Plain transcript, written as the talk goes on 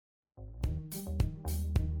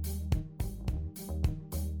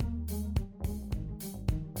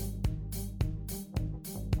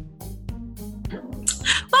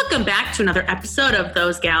Welcome back to another episode of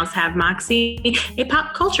Those Gals Have Moxie, a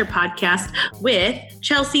pop culture podcast with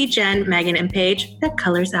Chelsea, Jen, Megan, and Paige that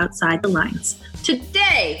colors outside the lines.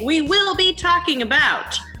 Today, we will be talking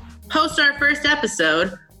about, post our first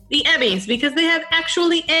episode, the Emmys, because they have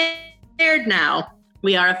actually aired now.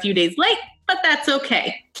 We are a few days late, but that's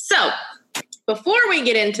okay. So, before we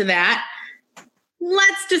get into that,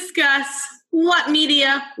 let's discuss what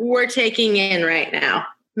media we're taking in right now.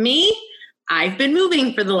 Me, I've been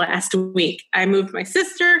moving for the last week. I moved my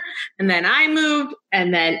sister, and then I moved,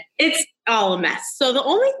 and then it's all a mess. So the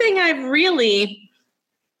only thing I've really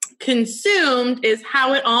consumed is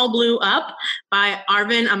How It All Blew Up by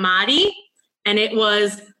Arvind Amadi, and it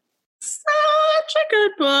was such a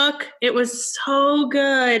good book. It was so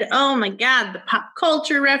good. Oh my God, the pop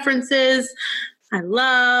culture references I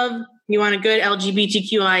love. You want a good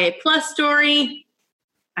LGBTQIA plus story?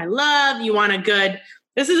 I love. You want a good...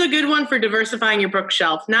 This is a good one for diversifying your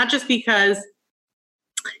bookshelf, not just because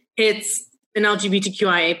it's an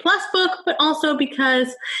LGBTQIA plus book, but also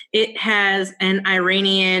because it has an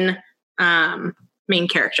Iranian main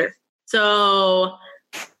character. So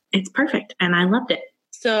it's perfect, and I loved it.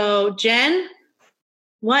 So Jen,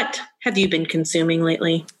 what have you been consuming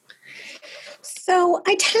lately? So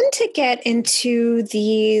I tend to get into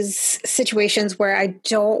these situations where I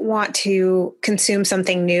don't want to consume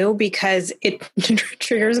something new because it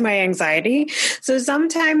triggers my anxiety. So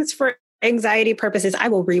sometimes for anxiety purposes, I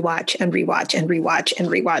will rewatch and rewatch and rewatch and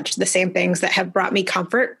rewatch the same things that have brought me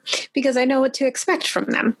comfort because I know what to expect from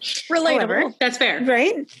them. Relatable. However, that's fair.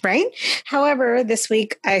 Right. However, this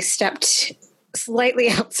week I stepped slightly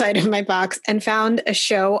outside of my box and found a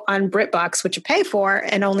show on BritBox, which you pay for,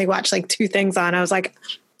 and only watch like 2 things on. I was like,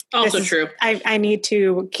 also true. I need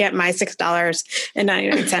to get my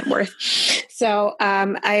 $6.99 worth. So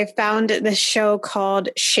I found this show called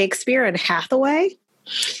Shakespeare and Hathaway.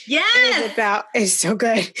 Yes. It's so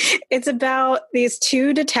good. It's about these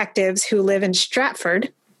 2 detectives who live in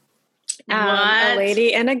Stratford. A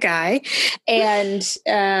lady and a guy, and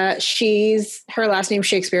her last name's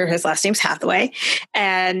Shakespeare, his last name's Hathaway,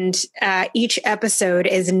 and each episode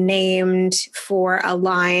is named for a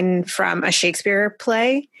line from a Shakespeare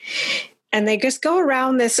play, and they just go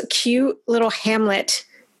around this cute little hamlet.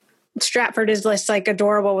 Stratford is just like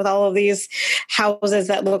adorable with all of these houses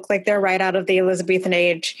that look like they're right out of the Elizabethan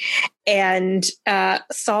age, and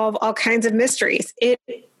solve all kinds of mysteries. It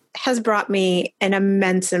has brought me an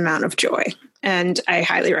immense amount of joy, and I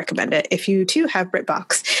highly recommend it if you too have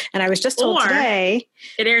BritBox. And I was just told today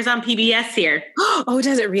it airs on PBS here. Oh,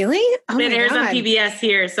 does it really? Oh, it airs on PBS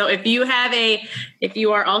here. So if you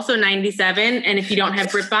are also 97, and if you don't have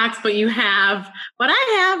BritBox, but you have what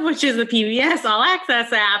I have, which is the PBS All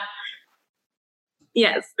Access app,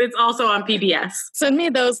 yes, it's also on PBS. Send me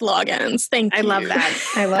those logins. Thank you. I love that.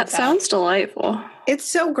 That sounds delightful. It's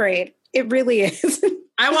so great. It really is.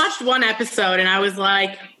 I watched 1 episode and I was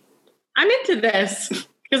like, I'm into this.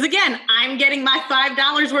 Because again, I'm getting my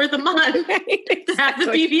 $5 worth a month to have the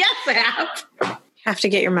PBS app. Have to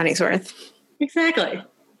get your money's worth. Exactly.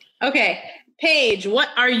 Okay. Paige, what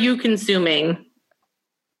are you consuming?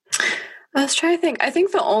 I was trying to think. I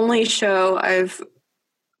think the only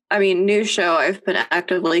new show I've been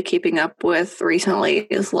actively keeping up with recently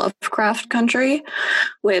is Lovecraft Country,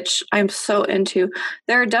 which I'm so into.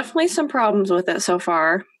 There are definitely some problems with it so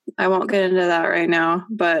far. I won't get into that right now,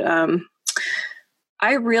 but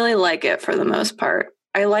I really like it for the most part.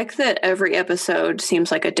 I like that every episode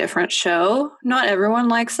seems like a different show. Not everyone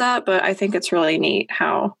likes that, but I think it's really neat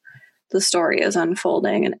how the story is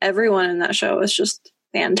unfolding, and everyone in that show is just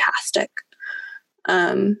fantastic.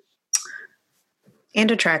 And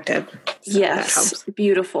attractive. So yes,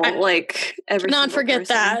 beautiful. Like every not forget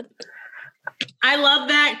person. that. I love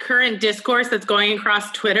that current discourse that's going across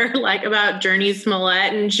Twitter, like about Jurnee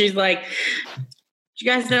Smollett, and she's like, "Do you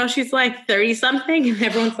guys know she's like 30 something?" And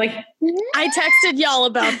everyone's like, I texted y'all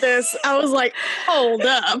about this. I was like, hold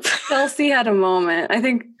up. Chelsea had a moment. I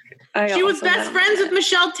think she was best friends with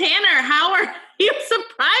Michelle Tanner. How are you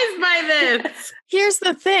surprised by this? Here's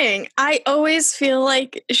the thing. I always feel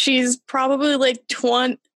like she's probably like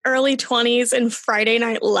early 20s in Friday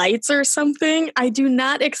Night Lights or something. I do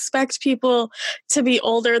not expect people to be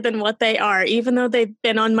older than what they are, even though they've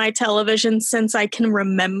been on my television since I can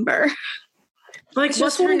remember. Like,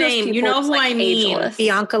 what's her name? You know who I mean. Ageless.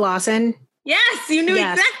 Bianca Lawson. Yes, you knew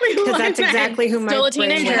exactly who I meant. That's exactly who my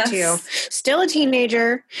brain went to. Still a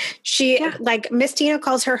teenager. She, like, Miss Tina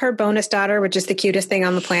calls her bonus daughter, which is the cutest thing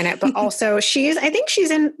on the planet. But also, I think she's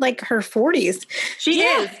in, like, her 40s. She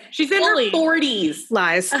is. She's in her 40s.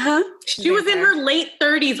 Lies. Uh-huh. She was in her late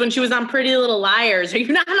 30s when she was on Pretty Little Liars. Are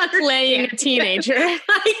you not playing a teenager?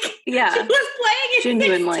 Yeah. She was playing a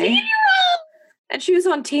Genuinely. 16-year-old. And she was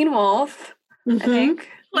on Teen Wolf, I think.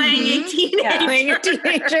 Playing a teenager. Yeah. Playing a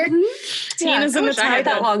teenager. Tina's in the I had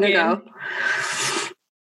title. That long ago.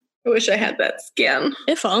 I wish I had that skin.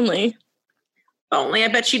 If only. Only. I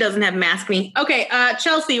bet she doesn't have Mask Me. Okay,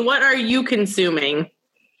 Chelsea, what are you consuming?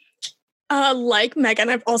 Like Megan,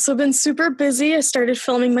 I've also been super busy. I started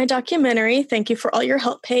filming my documentary. Thank you for all your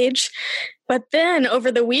help, Paige. But then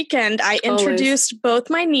over the weekend, I introduced both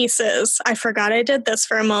my nieces. I forgot I did this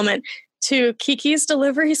for a moment. To Kiki's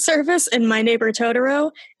Delivery Service and My Neighbor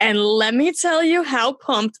Totoro. And let me tell you how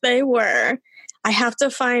pumped they were. I have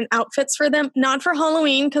to find outfits for them, not for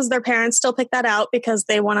Halloween because their parents still pick that out because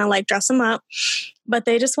they want to like dress them up. But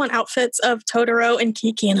they just want outfits of Totoro and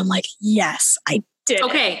Kiki. And I'm like, yes, I did.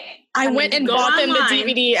 Okay. I went and bought them the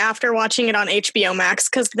DVD after watching it on HBO Max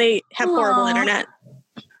because they have horrible internet.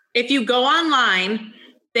 If you go online,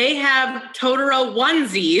 they have Totoro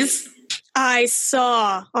onesies. I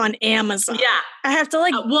saw on Amazon. Yeah. I have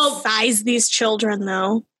to size these children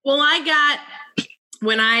though. Well, I got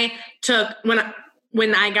when I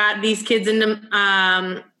got these kids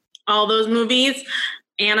into all those movies,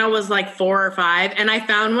 Anna was like 4 or 5, and I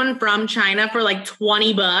found one from China for like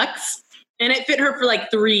 $20, and it fit her for like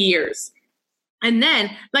 3 years. And then,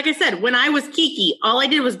 like I said, when I was Kiki, all I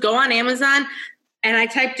did was go on Amazon and I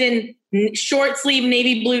typed in short sleeve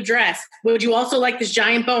navy blue dress. Would you also like this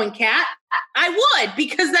giant bow and cat? I would,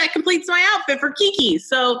 because that completes my outfit for Kiki.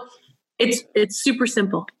 So it's super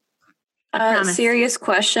simple. Serious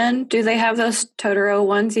question. Do they have those Totoro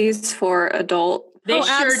onesies for adult? They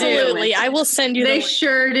sure absolutely. do. I will send you. They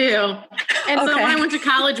sure do. And someone I went to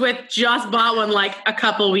college with just bought one like a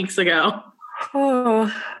couple weeks ago.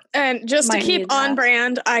 Oh, and just to keep on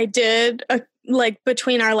brand, I did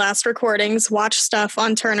between our last recordings, watch stuff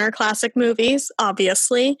on Turner Classic Movies,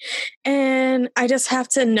 obviously. And I just have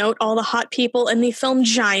to note all the hot people in the film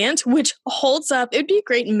Giant, which holds up. It'd be a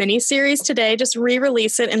great miniseries today. Just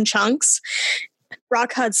re-release it in chunks.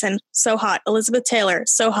 Rock Hudson, so hot. Elizabeth Taylor,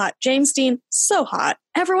 so hot. James Dean, so hot.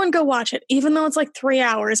 Everyone go watch it, even though it's like 3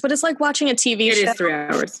 hours, but it's like watching a TV show. It is 3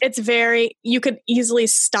 hours. It's you could easily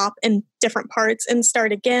stop in different parts and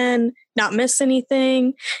start again, not miss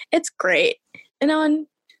anything. It's great. And on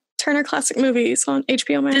Turner Classic Movies on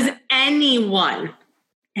HBO Max. Does anyone,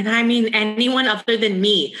 and I mean anyone other than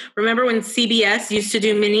me, remember when CBS used to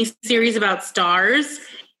do miniseries about stars?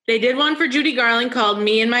 They did one for Judy Garland called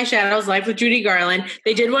Me and My Shadows, Life with Judy Garland.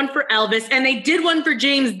 They did one for Elvis, and they did one for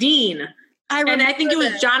James Dean. I think it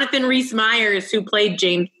was Jonathan Rhys Meyers who played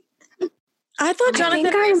James. I thought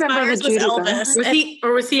Jonathan Rhys Meyers was Elvis.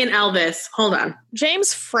 Was he in Elvis? Hold on.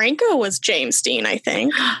 James Franco was James Dean, I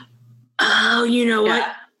think. Oh, you know what?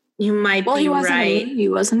 You might be right. He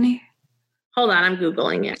wasn't he? Hold on, I'm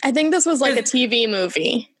Googling it. I think this was like a TV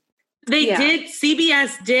movie.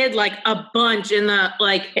 CBS did like a bunch in the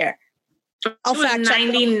here. I'll fact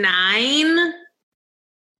check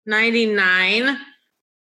 99.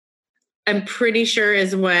 I'm pretty sure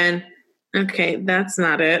is when. Okay, that's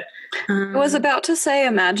not it. I was about to say,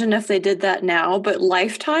 imagine if they did that now, but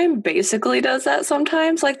Lifetime basically does that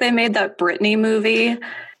sometimes. Like they made that Britney movie.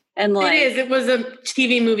 And it is. It was a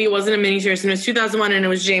TV movie. It wasn't a miniseries. And it was 2001 and it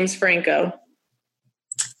was James Franco.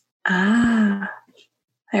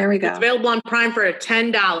 There we go. It's available on Prime for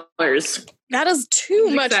 $10. That is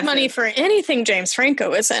too much money for anything James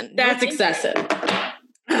Franco isn't. That's excessive.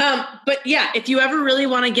 But yeah, if you ever really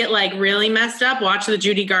want to get like really messed up, watch the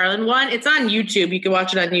Judy Garland one. It's on YouTube. You can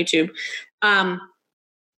watch it on YouTube.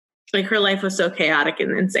 Like her life was so chaotic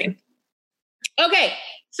and insane. Okay,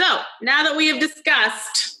 so now that we have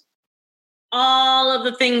discussed all of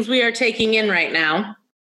the things we are taking in right now,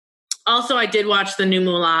 also I did watch the new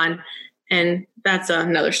Mulan, and that's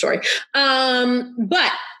another story.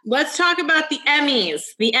 But let's talk about the Emmys.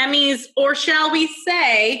 The Emmys, or shall we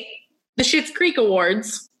say, the Schitt's Creek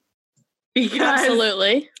Awards. Because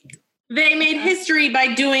absolutely, they made history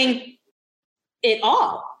by doing it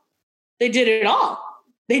all. They did it all.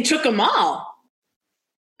 They took them all.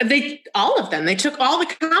 All of them. They took all the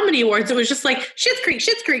comedy awards. It was just like Schitt's Creek,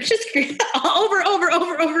 over and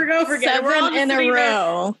over again. 7 in a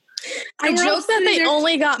row. I joke that they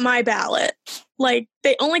only got my ballot. Like,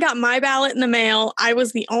 they only got my ballot in the mail. I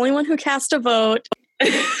was the only one who cast a vote.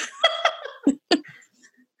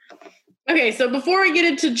 Okay, so before we get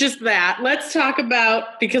into just that, let's talk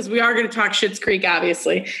about, because we are going to talk Schitt's Creek,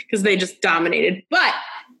 obviously, because they just dominated. But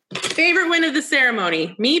favorite win of the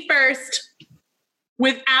ceremony, me first,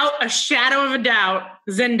 without a shadow of a doubt,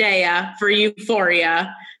 Zendaya for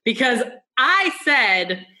Euphoria, because I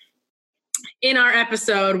said in our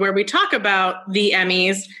episode where we talk about the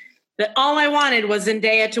Emmys that all I wanted was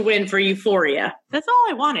Zendaya to win for Euphoria. That's all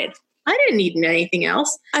I wanted. I didn't need anything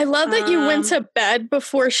else. I love that you went to bed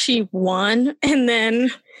before she won, and then...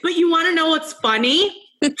 But you want to know what's funny?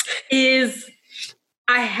 is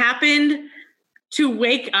I happened to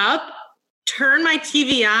wake up, turn my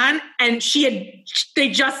TV on, and they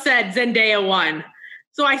just said Zendaya won.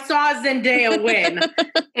 So I saw Zendaya win.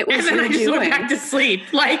 It was and then I just went back to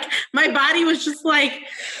sleep. Like, my body was just like,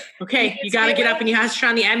 okay, you got to get up and you have to turn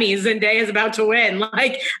on the Emmys. Zendaya is about to win.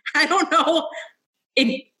 Like, I don't know.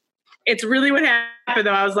 It's really what happened,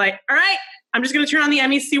 though. I was like, all right, I'm just going to turn on the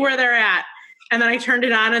Emmys, see where they're at. And then I turned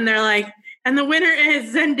it on, and they're like, and the winner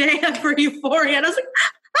is Zendaya for Euphoria. And I was like,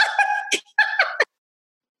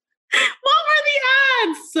 what were the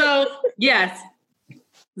odds? So, yes,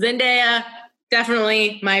 Zendaya,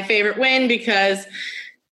 definitely my favorite win because,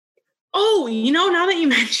 now that you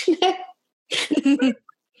mention it,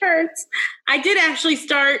 hurts. I did actually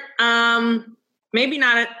start, maybe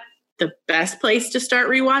not at the best place to start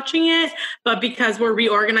rewatching it, but because we're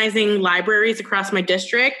reorganizing libraries across my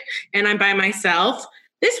district and I'm by myself,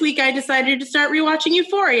 this week I decided to start rewatching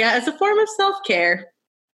Euphoria as a form of self-care.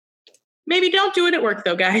 Maybe don't do it at work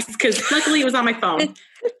though, guys, because luckily it was on my phone.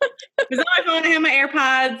 It was on my phone. I had my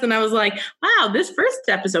AirPods, and I was like, "Wow, this first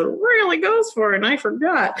episode really goes for it." And I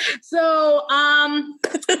forgot. So,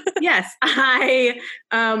 yes, I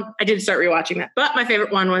did start rewatching that, but my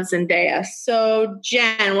favorite one was Zendaya. So,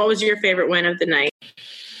 Jen, what was your favorite win of the night?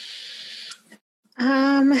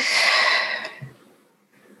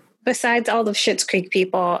 Besides all the Schitt's Creek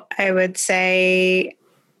people, I would say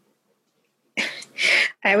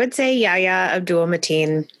Yahya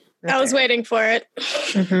Abdul-Mateen. I was waiting for it.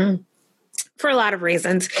 Mm-hmm. For a lot of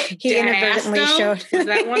reasons. He inadvertently showed... Was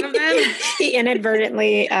that one of them? He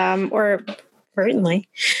inadvertently or certainly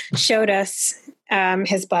showed us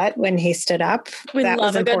his butt when he stood up. We that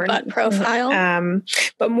love was a good butt profile.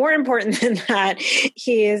 But more important than that,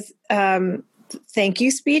 his thank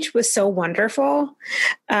you speech was so wonderful.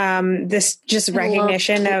 This just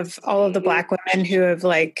recognition of all of the Black women who have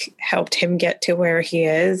like helped him get to where he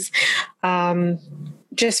is.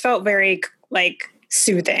 Just felt very like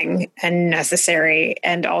soothing and necessary.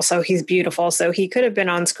 And also he's beautiful. So he could have been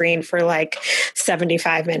on screen for like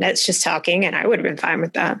 75 minutes just talking, and I would have been fine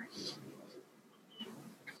with that.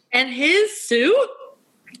 And his suit?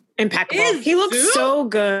 Impeccable. He looks so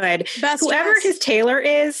good. Whoever his tailor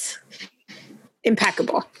is,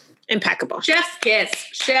 impeccable. Chef's kiss.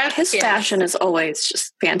 His fashion is always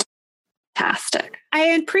just fantastic. I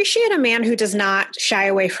appreciate a man who does not shy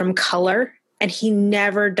away from color. And he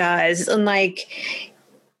never does. And like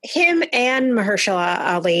him and Mahershala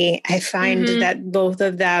Ali, I find that both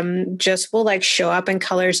of them just will like show up in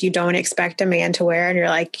colors you don't expect a man to wear. And you're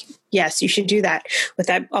like, yes, you should do that with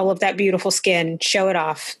that, all of that beautiful skin. Show it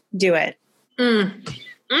off. Do it. And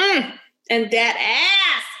that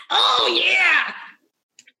ass. Oh yeah.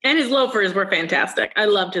 And his loafers were fantastic. I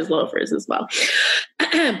loved his loafers as well.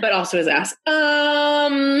 But also his ass.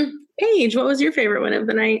 Paige, what was your favorite one of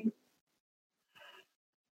the night?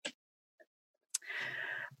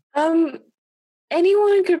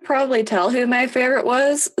 Anyone could probably tell who my favorite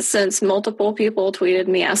was, since multiple people tweeted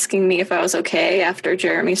me asking me if I was okay after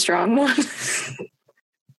Jeremy Strong won.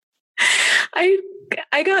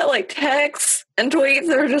 I got like texts and tweets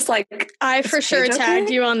that were just like, I for sure tagged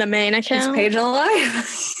you on the main account. Is Paige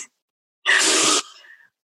alive?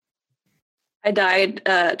 I died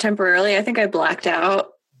temporarily. I think I blacked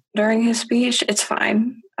out during his speech. It's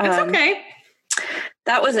fine. It's okay.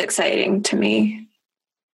 That was exciting to me.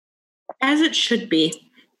 As it should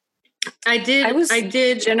be. I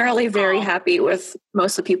did generally very happy with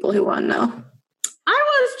most of the people who won, though. I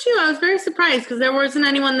was too. I was very surprised because there wasn't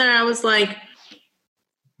anyone there. I was like,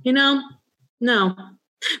 no.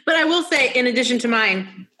 But I will say, in addition to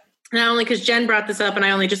mine, not only because Jen brought this up and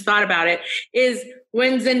I only just thought about it, is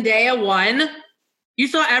when Zendaya won, you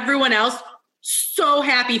saw everyone else so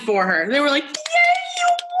happy for her. They were like, yay, you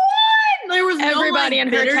won! There was everybody no,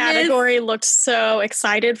 in her category looked so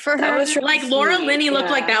excited for her. Was like Laura Linney looked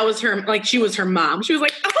like that was her, like she was her mom. She was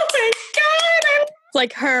like, oh my God.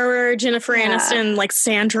 Like her, Jennifer Aniston, like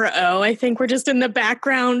Sandra Oh, I think were just in the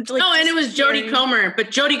background. Like, and it was Jodie Comer.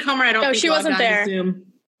 But Jodie Comer, I don't think she wasn't there. Zoom.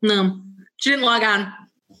 No, she didn't log on.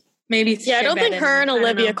 Maybe. Yeah, I don't think her and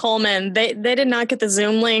Olivia Colman, they did not get the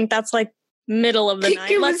Zoom link. That's like middle of the night.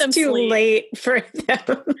 It was too late for them.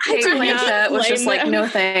 I was just like, no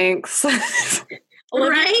thanks.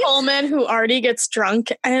 Olivia Colman, who already gets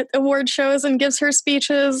drunk at award shows and gives her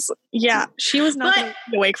speeches. Yeah, she was not going to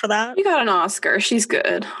be awake for that. She got an Oscar. She's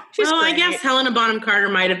good. She's great. I guess Helena Bonham Carter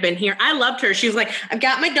might have been here. I loved her. She was like, I've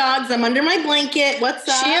got my dogs. I'm under my blanket. What's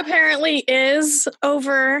up? She apparently is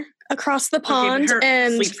over across the pond. Her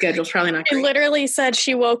and sleep schedule's probably not great. She literally said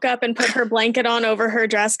she woke up and put her blanket on over her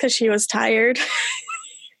dress because she was tired.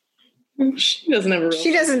 She doesn't have a real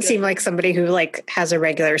She doesn't seem like somebody who like has a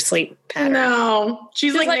regular sleep pattern. No.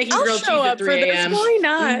 She's like making I'll grilled cheese show at up 3 for this. a.m. Why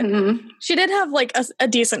not? Mm-hmm. She did have like a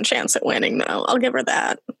decent chance at winning, though. I'll give her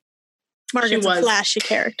that. Margaret's a flashy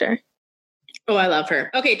character. Oh, I love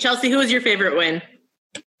her. Okay, Chelsea, who was your favorite win?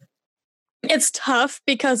 It's tough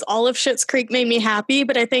because all of Schitt's Creek made me happy,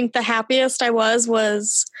 but I think the happiest I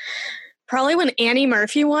was probably when Annie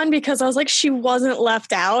Murphy won, because I was like, she wasn't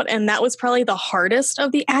left out. And that was probably the hardest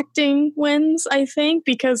of the acting wins, I think,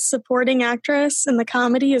 because supporting actress in the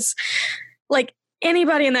comedy is like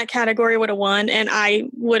anybody in that category would have won. And I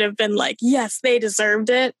would have been like, yes, they deserved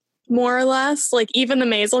it, more or less. Like even the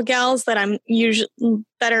Maisel gals that I'm usually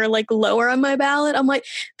that are like lower on my ballot, I'm like,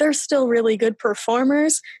 they're still really good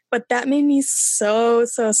performers. But that made me so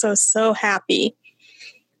happy.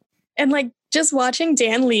 And like, just watching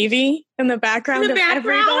Dan Levy in the background of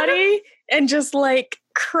everybody and just like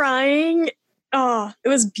crying. Oh, it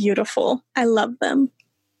was beautiful. I love them.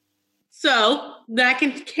 So that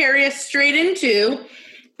can carry us straight into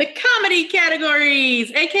the comedy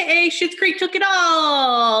categories, aka Schitt's Creek took it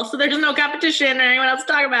all. So there's no competition or anyone else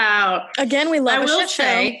to talk about. Again, we love I a will shit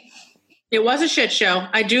say, show. It was a shit show.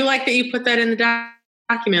 I do like that you put that in the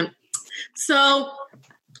document. So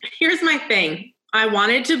here's my thing. I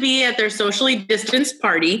wanted to be at their socially distanced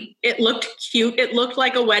party. It looked cute. It looked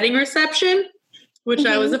like a wedding reception, which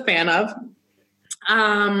I was a fan of.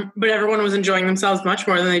 But everyone was enjoying themselves much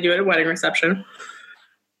more than they do at a wedding reception.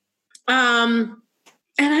 And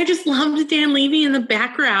I just loved Dan Levy in the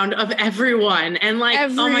background of everyone. And like, oh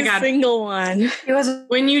my God. Every single one. He was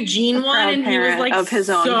when Eugene won and he was like of his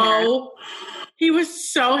own hair. He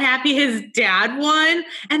was so happy his dad won.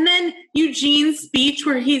 And then Eugene's speech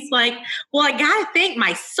where he's like, well, I got to thank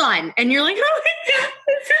my son. And you're like, oh my God.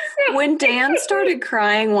 This is so when Dan started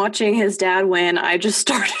crying watching his dad win, I just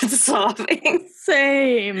started sobbing.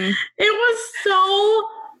 Same. It was so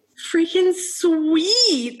freaking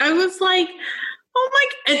sweet. I was like, oh my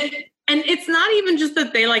God. And it's not even just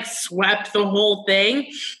that they like swept the whole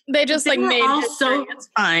thing. They just like made history. It's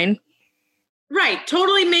fine. Right.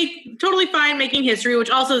 Totally fine making history, which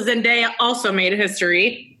also Zendaya also made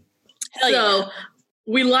history. So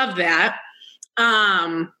we love that.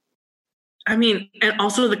 I mean, and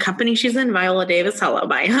also the company she's in, Viola Davis, hello,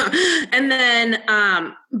 bye. And then,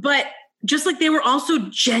 but just like they were also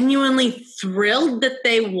genuinely thrilled that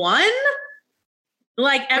they won.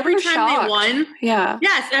 Like every time shocked. They won. Yeah.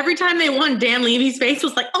 Yes. Every time they won, Dan Levy's face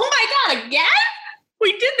was like, oh my God, again?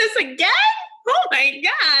 We did this again? Oh my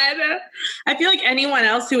God. I feel like anyone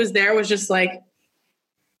else who was there was just like,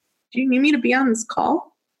 do you need me to be on this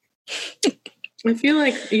call? I feel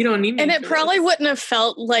like you don't need me. And it probably wouldn't have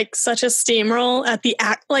felt like such a steamroll at the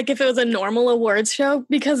act, like if it was a normal awards show,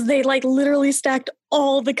 because they like literally stacked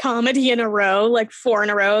all the comedy in a row, like 4 in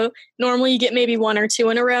a row. Normally you get maybe 1 or 2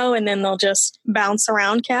 in a row and then they'll just bounce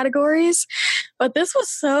around categories. But this was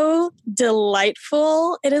so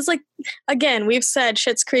delightful. It is like, again, we've said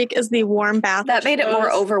Schitt's Creek is the warm bath. That made it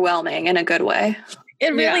more overwhelming in a good way.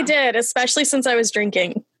 It really did, especially since I was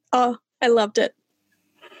drinking. Oh, I loved it.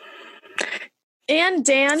 And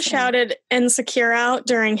Dan shouted Insecure out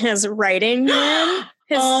during his writing win.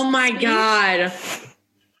 Oh my God.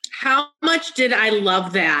 How much did I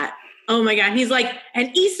love that? Oh my God. He's like,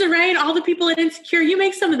 and Issa Rae and all the people at Insecure, you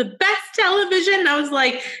make some of the best television. And I was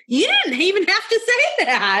like, you didn't even have to say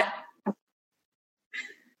that.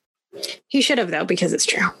 He should have, though, because it's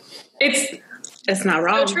true. It's not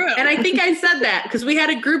wrong. So true. And I think I said that because we had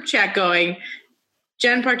a group chat going.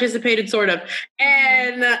 Jen participated, sort of.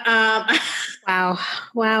 And Wow.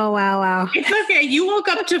 It's okay. You woke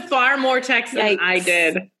up to far more texts than I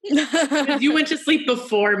did. You went to sleep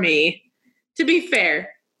before me. To be fair,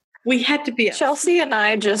 we had to be up. Chelsea and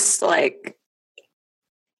I just like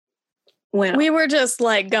went. We were just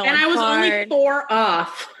like going. And I was hard. only 4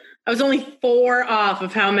 off. I was only 4 off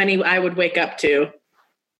of how many I would wake up to.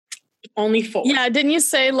 Only 4. Yeah, didn't you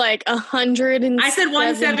say like 100? I said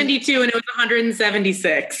 172 and it was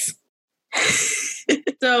 176.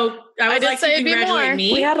 So I would like to congratulate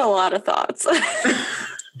me. We had a lot of thoughts.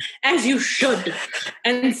 As you should.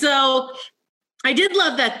 And so I did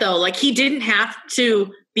love that though. Like he didn't have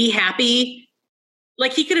to be happy.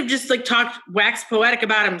 Like he could have just like talked wax poetic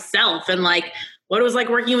about himself and like what it was like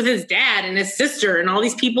working with his dad and his sister and all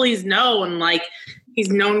these people he's known. Like, he's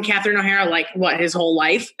known Catherine O'Hara, like, his whole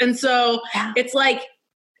life. And so it's like,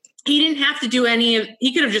 he didn't have to do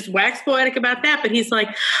he could have just waxed poetic about that, but he's like,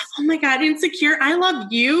 oh my God, Insecure, I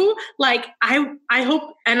love you. Like, I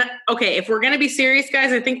hope, and okay, if we're going to be serious,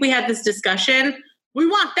 guys, I think we had this discussion. We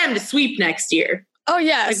want them to sweep next year. Oh,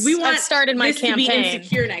 yes. Like, we want I've started my campaign. To be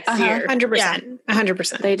Insecure next year. 100%. Yeah.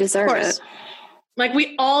 100%. They deserve it. Like,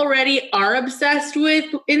 we already are obsessed with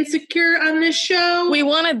Insecure on this show. We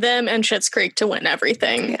wanted them and Schitt's Creek to win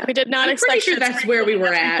everything. Yeah. We did not expect pretty sure that's where we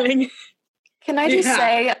were at. Can I just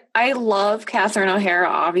say, I love Catherine O'Hara,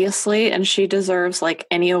 obviously, and she deserves like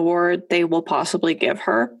any award they will possibly give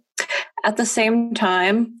her. At the same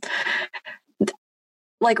time,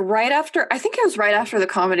 like I think it was right after the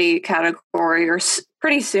comedy category or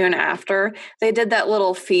pretty soon after, they did that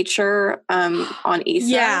little feature on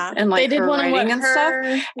Issa and like they did her writing and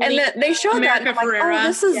stuff. And they showed America that, like, oh,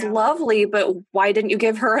 this is lovely, but why didn't you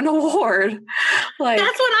give her an award? Like,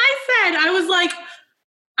 that's what I said. I was like,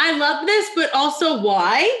 I love this, but also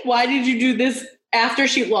why? Why did you do this after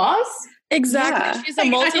she lost? Exactly. Yeah. She's a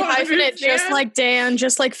multi-hyphenate, just like Dan,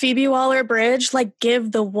 just like Phoebe Waller-Bridge. Like,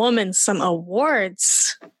 give the woman some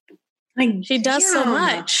awards. Like, she does so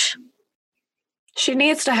much. She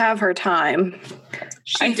needs to have her time.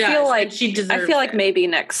 I feel like maybe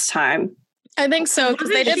next time. I think so, because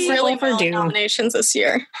they did really well nominations this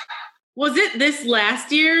year. Was it this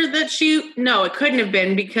last year that No, it couldn't have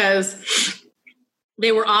been, because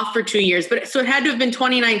they were off for 2 years, so it had to have been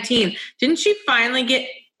 2019. Didn't she finally get,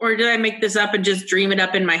 or did I make this up and just dream it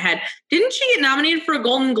up in my head? Didn't she get nominated for a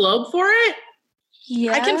Golden Globe for it?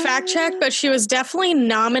 Yeah. I can fact check, but she was definitely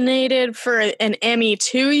nominated for an Emmy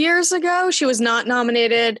 2 years ago. She was not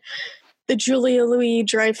nominated the Julia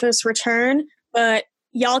Louis-Dreyfus return, but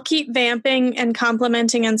y'all keep vamping and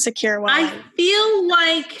complimenting Insecure. I feel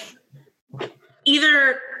like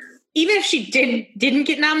even if she didn't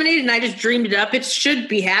get nominated and I just dreamed it up, it should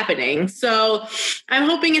be happening. So I'm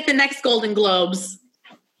hoping at the next Golden Globes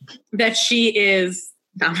that she is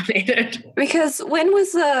nominated. Because when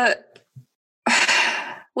was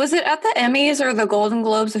was it at the Emmys or the Golden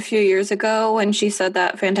Globes a few years ago when she said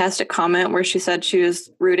that fantastic comment where she said she was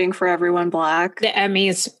rooting for everyone Black? The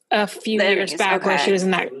Emmys a few years back, where she was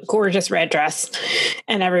in that gorgeous red dress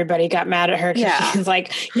and everybody got mad at her because she's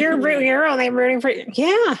like, you're only rooting for...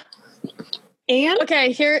 Yeah. And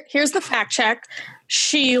okay, here's the fact check.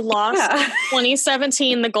 She lost in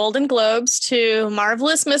 2017 the Golden Globes to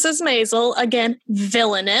Marvelous Mrs. Maisel, again,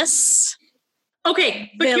 villainous.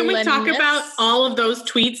 Okay, but can we talk about all of those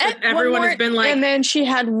tweets that everyone has been like? And then she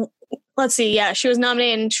had, let's see, she was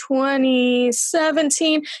nominated in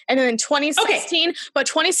 2017 and then in 2016. Okay. But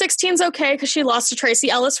 2016 is okay because she lost to Tracy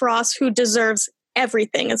Ellis Ross, who deserves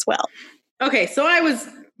everything as well. Okay, so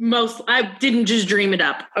I didn't just dream it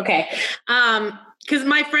up. Okay. Because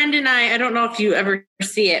my friend and I don't know if you ever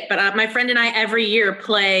see it, but my friend and I every year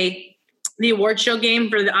play the award show game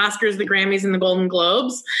for the Oscars, the Grammys, and the Golden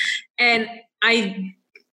Globes. And I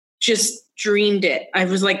just dreamed it. I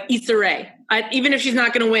was like, Issa Rae. Even if she's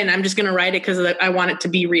not going to win, I'm just going to write it because I want it to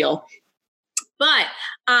be real. But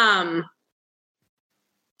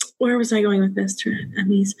where was I going with this?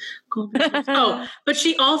 Emmys, Golden Globes. Oh, but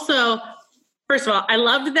she also... First of all, I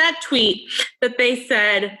loved that tweet that they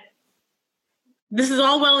said, this is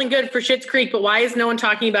all well and good for Schitt's Creek, but why is no one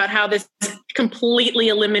talking about how this completely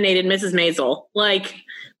eliminated Mrs. Maisel? Like,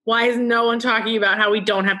 why is no one talking about how we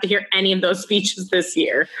don't have to hear any of those speeches this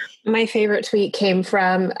year? My favorite tweet came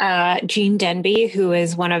from Gene Denby, who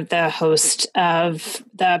is one of the hosts of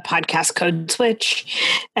the podcast Code Switch.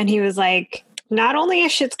 And he was like, not only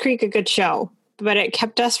is Schitt's Creek a good show, but it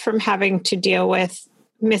kept us from having to deal with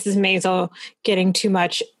Mrs. Maisel getting too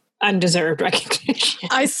much undeserved recognition.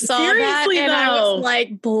 I saw that and I was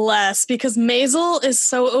like, bless, because Maisel is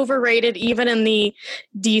so overrated even in the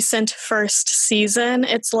decent first season.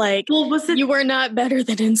 It's like, you were not better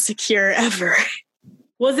than Insecure ever.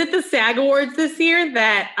 Was it the SAG Awards this year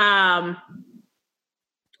that,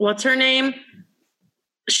 what's her name?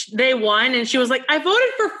 They won and she was like, I voted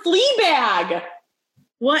for Fleabag.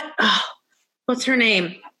 What? What's her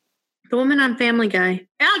name? The woman on Family Guy,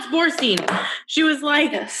 Alex Borstein. She was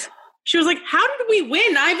like, how did we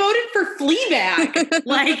win? I voted for Fleabag.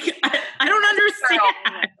 Like, I don't understand.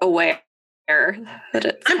 Aware that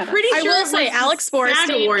it's. I'm pretty sure. I will say Alex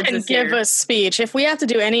Borstein can give a speech. If we have to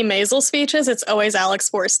do any Maisel speeches, it's always Alex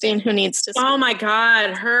Borstein who needs to speak. Oh my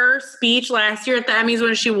God. Her speech last year at the Emmys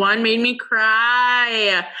when she won made me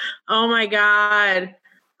cry. Oh my God.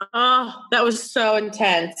 Oh, that was so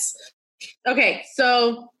intense. Okay,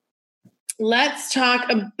 so let's talk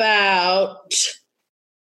about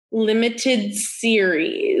limited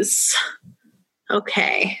series.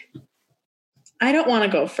 Okay. I don't want to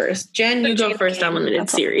go first. Jen, you go first on limited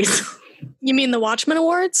series. You mean the Watchmen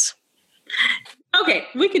Awards? Okay,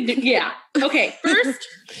 we could do, yeah. Okay,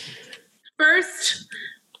 first,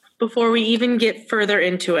 before we even get further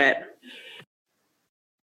into it,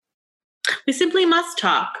 we simply must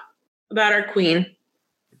talk about our queen,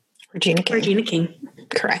 Regina King.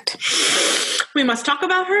 Correct. We must talk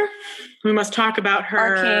about her. We must talk about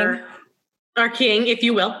her. Our king, if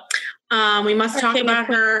you will. We must talk about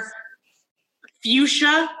her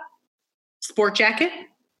fuchsia sport jacket.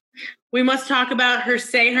 We must talk about her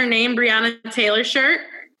Say Her Name Breonna Taylor shirt.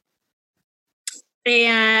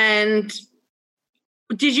 And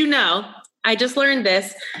did you know, I just learned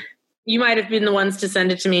this. You might have been the ones to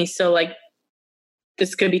send it to me. So like,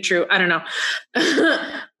 this could be true. I don't know.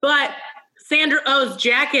 But Sandra Oh's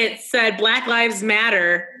jacket said Black Lives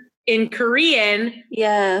Matter in Korean.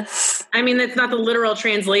 Yes. I mean, that's not the literal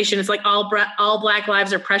translation. It's like all Black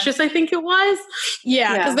lives are precious, I think it was.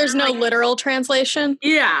 Yeah, because there's no literal translation.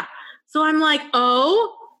 Yeah. So I'm like,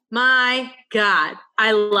 oh my God.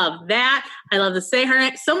 I love that. I love the Say Her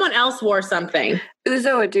Name. Someone else wore something.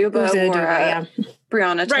 Uzo Aduba wore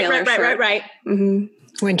Breonna Taylor shirt. Right. Mm-hmm.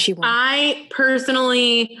 When she won. I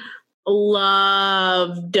personally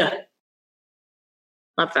loved that.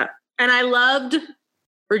 And I loved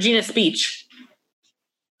Regina's speech.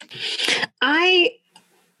 I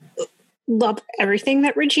love everything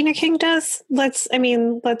that Regina King does. Let's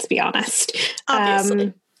be honest.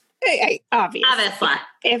 Obviously. Obviously.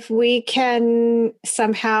 If we can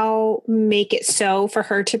somehow make it so for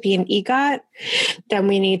her to be an EGOT, then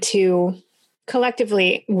we need to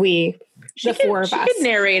collectively, four of us. She could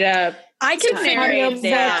narrate I can narrate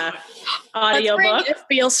the audiobook. If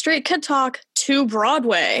Beale Street could talk to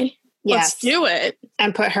Broadway. Yes. Let's do it.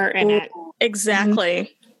 And put her in it. Exactly.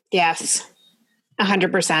 Mm-hmm. Yes.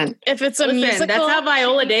 100%. If it's a musical, that's how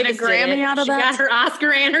Viola Davis did a Grammy did it. out of she that. got her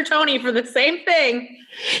Oscar and her Tony for the same thing.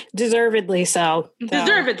 Deservedly so.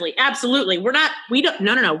 Deservedly, absolutely. We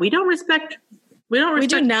don't respect. We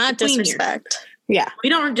do not disrespect. Yeah, we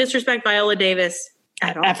don't disrespect Viola Davis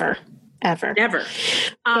at all. Ever. Never.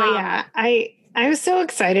 But yeah, I was so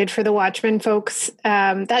excited for the Watchmen, folks.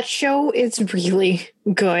 That show is really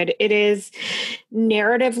good. It is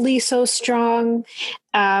narratively so strong.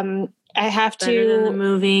 I have better than the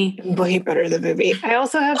movie. Way better than the movie. I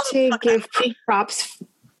also have to give props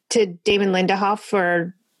to Damon Lindelof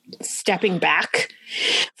for stepping back,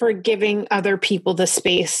 for giving other people the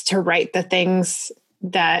space to write the things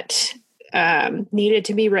that needed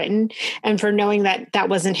to be written, and for knowing that that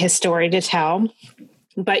wasn't his story to tell,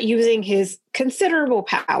 but using his considerable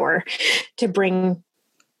power to bring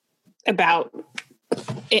about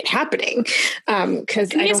it happening. Because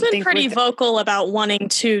he's been pretty vocal about wanting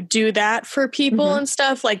to do that for people and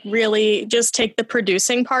stuff, like really just take the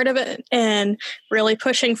producing part of it and really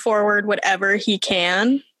pushing forward whatever he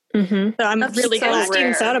can. So I'm really glad.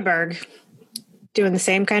 Steven Soderbergh doing the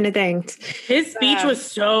same kind of thing. His speech was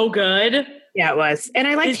so good. Yeah, it was. And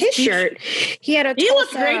I liked his shirt. He had he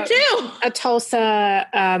looked great too. A Tulsa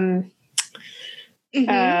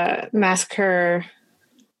massacre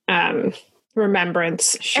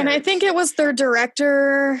remembrance shirt. And I think it was their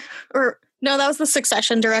director, or no, that was the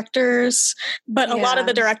Succession directors. But a lot of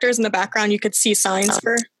the directors in the background, you could see signs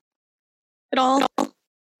for it all.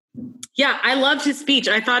 Yeah, I loved his speech.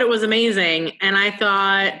 I thought it was amazing. And I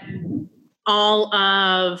thought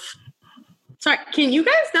sorry, can you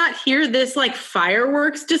guys not hear this like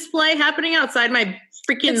fireworks display happening outside my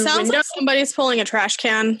freaking window? It sounds like somebody's pulling a trash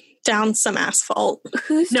can down some asphalt.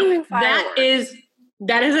 Who's doing fireworks?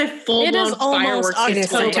 That is a full-blown fireworks. It is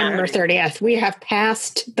September 30th. We have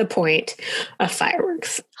passed the point of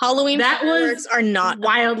fireworks. Halloween fireworks are not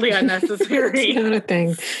wildly unnecessary. It's not a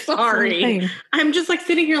thing. Sorry. I'm just like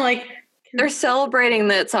sitting here like... They're celebrating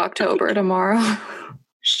that it's October tomorrow.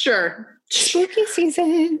 Sure. Spooky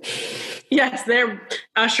season. Yes, they're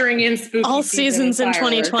ushering in spooky all season seasons in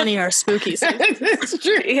 2020 are spooky season. That's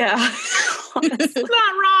true. Yeah. It's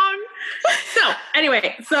not wrong. So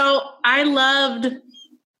anyway, I loved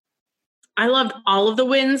all of the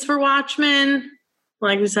wins for Watchmen.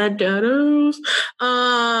 Like we said, dodos.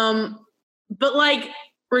 But like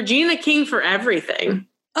Regina King for everything.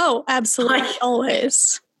 Oh, absolutely.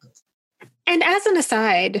 Always. And as an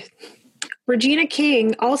aside, Regina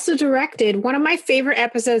King also directed one of my favorite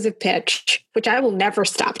episodes of Pitch, which I will never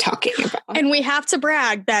stop talking about. And we have to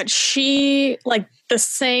brag that she, like, the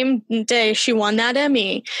same day she won that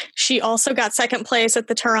Emmy, she also got second place at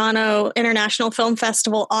the Toronto International Film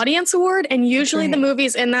Festival Audience Award. And usually the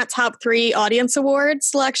movies in that top 3 Audience Award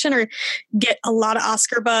selection get a lot of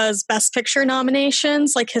Oscar buzz, Best Picture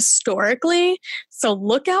nominations, like historically. So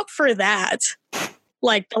look out for that.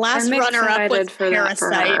 Like the last runner-up was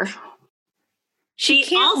Parasite. She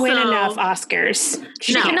can't win enough Oscars.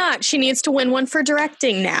 She cannot. She needs to win one for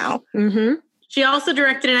directing now. Mm-hmm. She also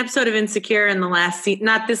directed an episode of Insecure in the last season,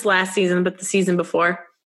 not this last season, but the season before.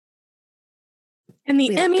 And the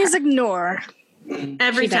Emmys ignore.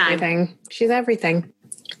 Every time. Everything. She's everything.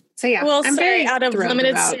 So yeah, well, I'm very out of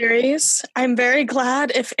limited series. I'm very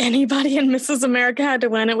glad if anybody in Mrs. America had to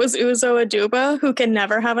win, it was Uzo Aduba, who can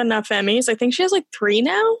never have enough Emmys. I think she has like 3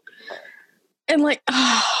 now. And like,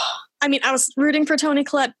 I mean, I was rooting for Toni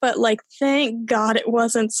Collette, but like, thank God it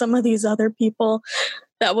wasn't some of these other people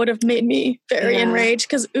that would have made me very enraged,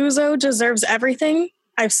 because Uzo deserves everything.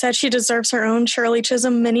 I've said she deserves her own Shirley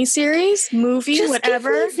Chisholm miniseries, movie, just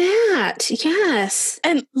whatever. Give me that. Yes.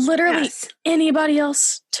 And literally anybody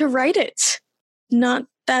else to write it. Not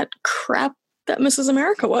that crap that Mrs.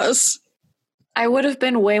 America was. I would have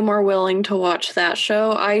been way more willing to watch that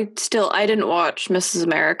show. I didn't watch Mrs.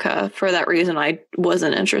 America for that reason. I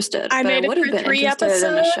wasn't interested. I made it for 3 episodes.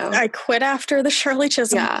 In the show. I quit after the Shirley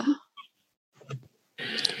Chisholm. Yeah.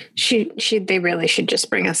 They really should just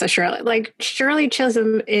bring us a Shirley. Like, Shirley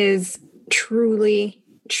Chisholm is truly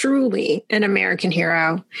an American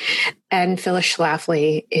hero, and Phyllis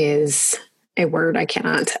Schlafly is a word I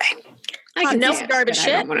cannot say. I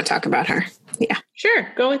don't want to talk about her. Yeah,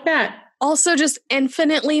 sure, go with that. Also, just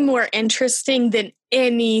infinitely more interesting than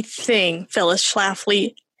anything Phyllis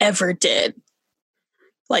Schlafly ever did.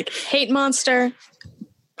 Like Hate Monster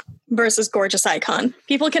versus Gorgeous Icon.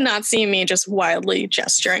 People cannot see me just wildly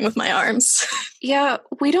gesturing with my arms. Yeah,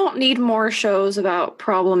 we don't need more shows about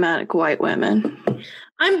problematic white women.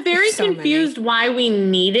 I'm very confused why we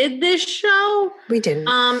needed this show. We didn't.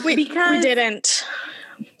 Because we didn't.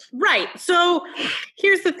 Right. So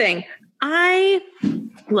here's the thing. I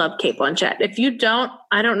love Cate Blanchett. If you don't,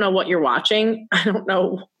 I don't know what you're watching. I don't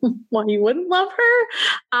know why you wouldn't love her.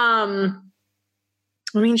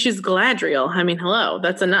 I mean, she's Galadriel. I mean, hello,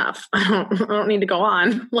 that's enough. I don't need to go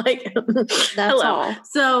on. Like, that's hello. All.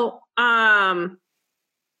 So,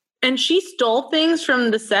 and she stole things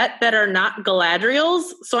from the set that are not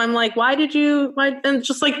Galadriel's. So I'm like, why? And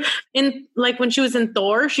just like when she was in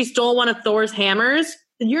Thor, she stole one of Thor's hammers.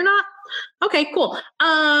 You're not okay. Cool.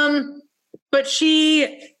 But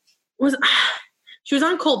she was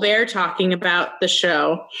on Colbert talking about the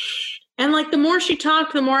show, and like the more she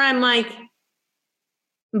talked, the more I'm like,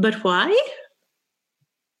 but why?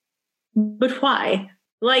 But why?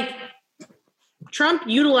 Like, Trump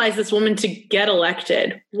utilized this woman to get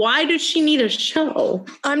elected. Why does she need a show?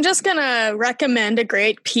 I'm just going to recommend a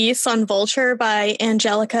great piece on Vulture by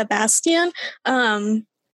Angelica Bastian.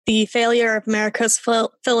 The Failure of America's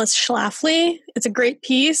Phyllis Schlafly. It's a great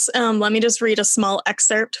piece. Let me just read a small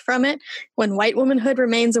excerpt from it. When white womanhood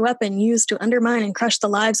remains a weapon used to undermine and crush the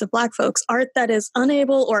lives of Black folks, art that is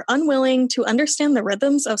unable or unwilling to understand the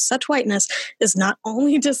rhythms of such whiteness is not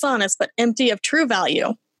only dishonest, but empty of true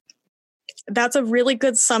value. That's a really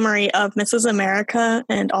good summary of Mrs. America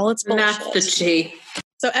and all its bullshit. That's the G.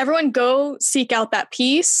 So everyone go seek out that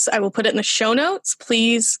piece. I will put it in the show notes.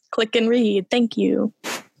 Please click and read. Thank you.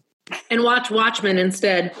 And watch Watchmen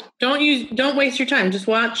instead. Don't waste your time. Just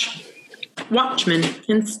watch Watchmen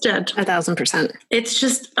instead. 1,000%. It's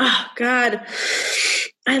just, oh God.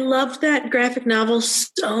 I loved that graphic novel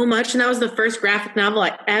so much. And that was the first graphic novel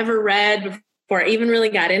I ever read before I even really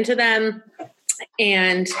got into them.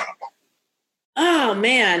 And oh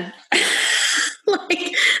man.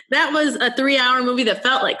 Like, that was a 3-hour movie that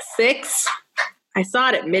felt like 6. I saw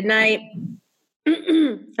it at midnight.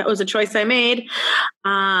 That was a choice I made.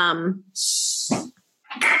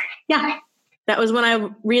 Yeah, that was when I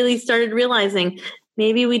really started realizing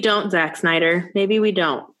maybe we don't, Zack Snyder. Maybe we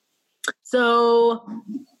don't. So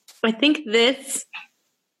I think this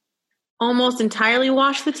almost entirely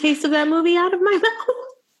washed the taste of that movie out of my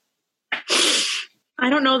mouth. I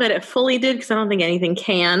don't know that it fully did, because I don't think anything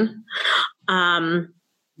can. Can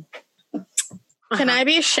I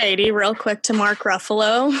be shady real quick to Mark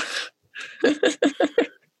Ruffalo?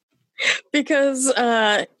 Because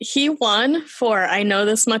he won for I Know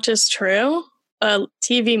This Much Is True, a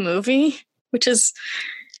TV movie, which is,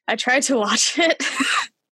 I tried to watch it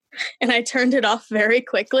and I turned it off very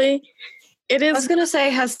quickly. It is. I was going to say,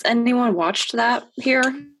 has anyone watched that here?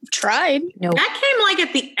 Tried. No. That came like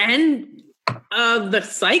at the end of the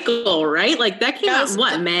cycle, right? Like that came out in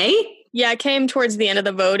what, May? Yeah, it came towards the end of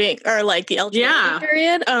the voting or like the eligibility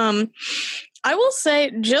period. I will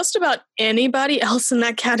say just about anybody else in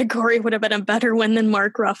that category would have been a better win than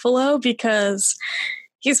Mark Ruffalo because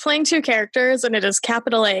he's playing two characters and it is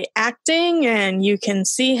capital A acting and you can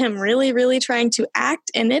see him really, really trying to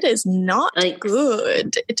act and it is not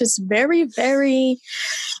good. It is very, very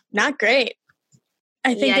not great.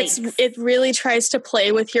 I think it really tries to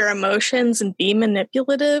play with your emotions and be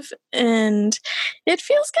manipulative and it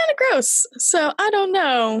feels kind of gross. So I don't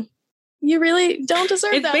know. You really don't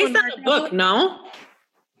deserve that. It's based on a book, no?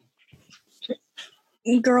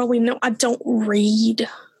 Girl, we know I don't read.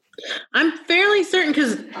 I'm fairly certain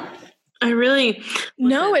because I really...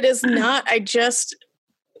 No, it is not.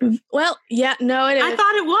 Well, yeah, no, it is. I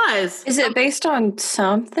thought it was. Is it based on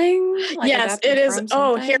something? Like yes, it is.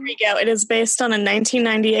 Oh, here we go. It is based on a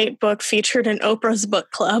 1998 book featured in Oprah's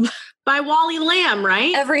book club. By Wally Lamb,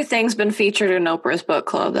 right? Everything's been featured in Oprah's book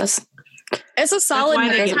club. It's a solid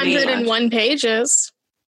 901 pages.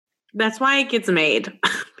 That's why it gets made.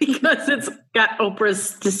 Because it's got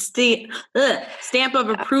Oprah's stamp of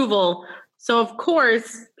approval. So, of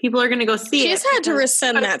course, people are going to go see it. She's had to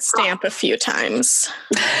rescind that stamp a few times.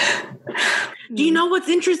 Do you know what's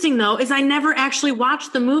interesting, though, is I never actually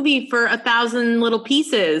watched the movie for 1,000 Little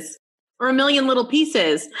Pieces or 1,000,000 Little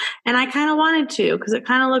Pieces. And I kind of wanted to because it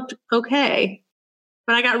kind of looked okay.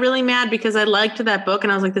 But I got really mad because I liked that book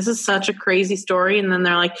and I was like, this is such a crazy story. And then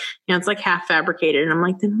they're like, it's like half fabricated. And I'm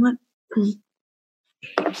like, then what?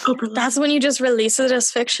 Oprah. That's when you just release it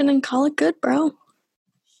as fiction and call it good, bro.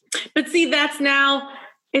 But see, that's now,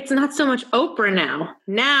 it's not so much Oprah now.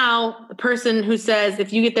 Now, the person who says,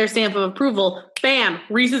 if you get their stamp of approval, bam,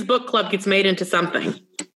 Reese's Book Club gets made into something.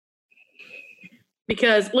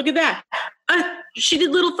 Because look at that. She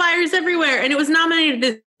did Little Fires Everywhere, and it was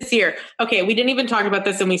nominated this year. Okay, we didn't even talk about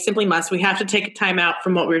this, and we simply must. We have to take a time out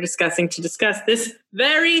from what we're discussing to discuss this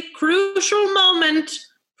very crucial moment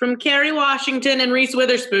from Kerry Washington and Reese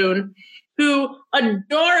Witherspoon, who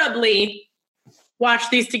adorably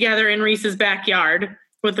watched these together in Reese's backyard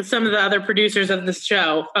with some of the other producers of the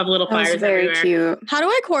show of Little Fires Everywhere. Very cute. How do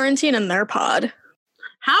I quarantine in their pod?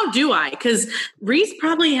 How do I? Because Reese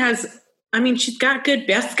probably has, she's got good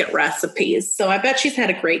biscuit recipes, so I bet she's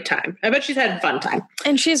had a great time. I bet she's had a fun time.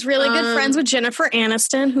 And she's really good friends with Jennifer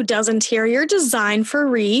Aniston, who does interior design for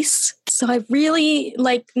Reese. So I really,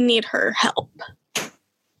 need her help.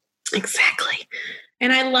 Exactly.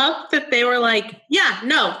 And I love that they were like, yeah,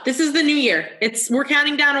 no, this is the new year. We're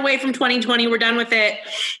counting down away from 2020. We're done with it.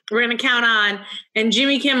 We're going to count on. And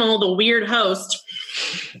Jimmy Kimmel, the weird host,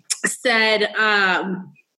 said, oh,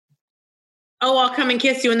 I'll come and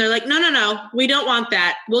kiss you. And they're like, no, we don't want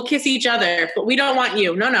that. We'll kiss each other, but we don't want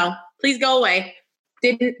you. No, please go away.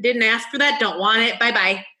 Didn't ask for that. Don't want it.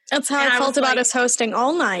 Bye-bye. That's how I felt about his hosting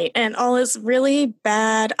all night and all his really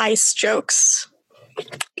bad ice jokes.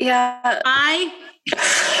 Yeah. I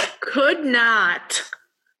could not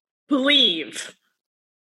believe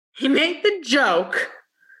he made the joke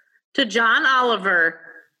to John Oliver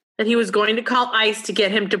that he was going to call ICE to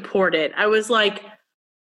get him deported. I was like,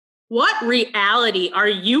 what reality are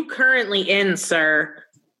you currently in, sir?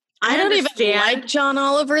 I don't even like John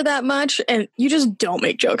Oliver that much, and you just don't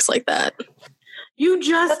make jokes like that.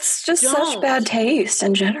 That's just such bad taste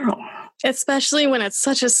in general. Especially when it's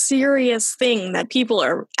such a serious thing that people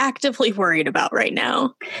are actively worried about right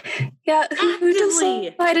now. Yeah, who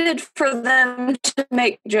decided for them to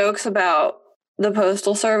make jokes about the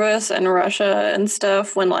Postal Service and Russia and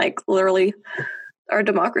stuff when, literally our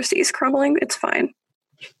democracy is crumbling? It's fine.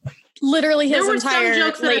 Literally his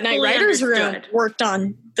entire late night writers room worked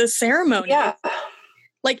on the ceremony. Yeah.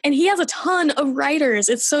 And he has a ton of writers.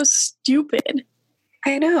 It's so stupid.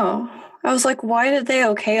 I know. I was like, why did they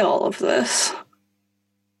okay all of this?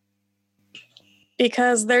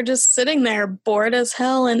 Because they're just sitting there bored as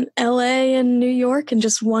hell in LA and New York and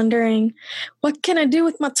just wondering, what can I do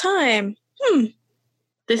with my time?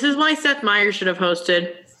 This is why Seth Meyers should have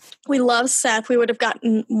hosted. We love Seth. We would have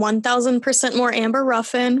gotten 1,000% more Amber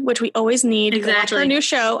Ruffin, which we always need. Exactly. Watch her new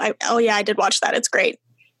show. I did watch that. It's great.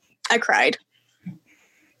 I cried.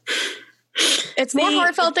 It's more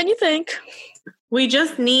heartfelt than you think. We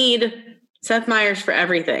just need Seth Meyers for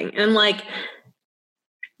everything. And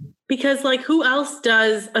because who else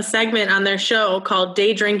does a segment on their show called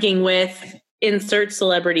Day Drinking with insert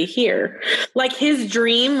celebrity here? His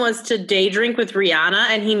dream was to day drink with Rihanna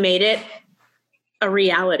and he made it a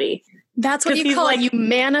reality. That's what you call it. You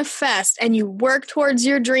manifest and you work towards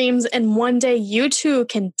your dreams, and one day you too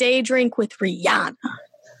can day drink with Rihanna.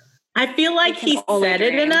 I feel like he said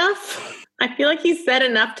it enough. I feel like he's said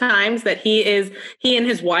enough times that he and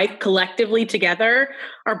his wife collectively together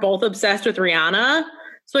are both obsessed with Rihanna.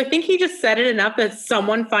 So I think he just said it enough that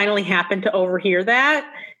someone finally happened to overhear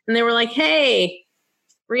that. And they were like, hey,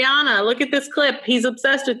 Rihanna, look at this clip. He's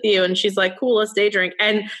obsessed with you. And she's like, cool, let's day drink.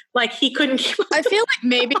 And like, he couldn't keep up. I feel like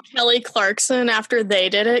maybe Kelly Clarkson, after they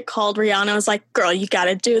did it, called Rihanna and was like, girl, you got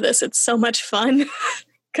to do this. It's so much fun.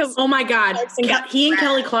 Because oh my God, he and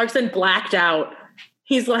Kelly Clarkson blacked out.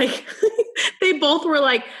 He's like, they both were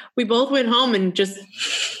like, we both went home and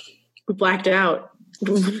we blacked out.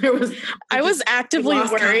 I was actively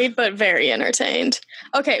worried, but very entertained.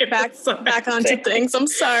 Okay, back onto things. I'm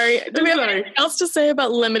sorry. Do we have anything else to say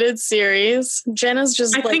about limited series? Jenna's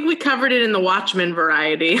just I think we covered it in the Watchmen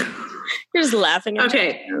variety. You're just laughing at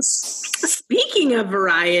okay. Speaking of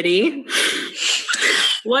variety,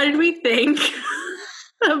 what did we think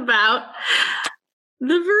about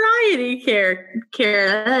the variety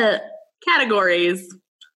categories?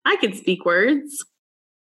 I could speak words.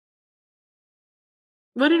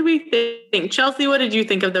 What did we think? Chelsea, what did you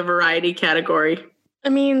think of the variety category? I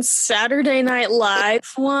mean, Saturday Night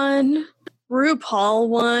Live won. RuPaul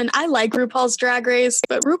won. I like RuPaul's Drag Race,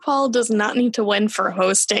 but RuPaul does not need to win for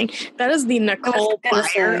hosting. That is the Nicole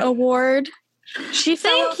Byer Award. She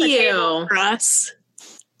Thank you for us.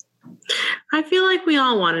 I feel like we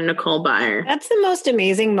all want a Nicole Byer. That's the most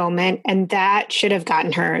amazing moment, and that should have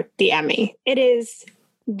gotten her the Emmy. It is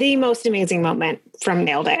the most amazing moment from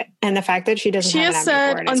Nailed It. And the fact that she doesn't have an Emmy for it is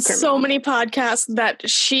said on criminal. so many podcasts that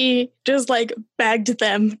she just like begged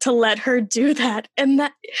them to let her do that. And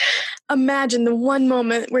that, imagine the one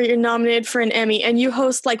moment where you're nominated for an Emmy and you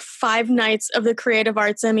host like 5 nights of the Creative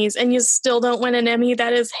Arts Emmys and you still don't win an Emmy.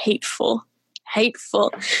 That is hateful.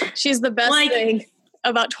 Hateful. She's the best thing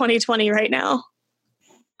about 2020 right now.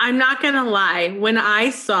 I'm not going to lie. When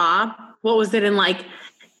I saw, what was it in like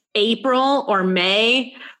April or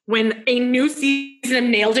May, when a new season of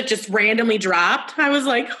Nailed It just randomly dropped, I was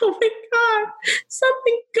like, oh my God,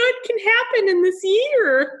 something good can happen in this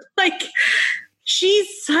year. Like,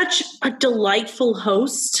 she's such a delightful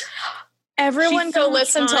host. Everyone she's go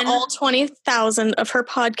listen to all 20,000 of her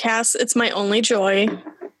podcasts. It's my only joy.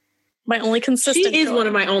 My only consistent She is joy. one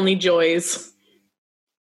of my only joys.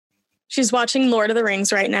 She's watching Lord of the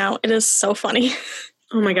Rings right now. It is so funny.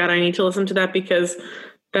 Oh my God, I need to listen to that because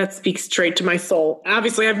that speaks straight to my soul.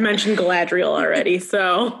 Obviously, I've mentioned Galadriel already,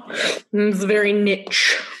 so it's very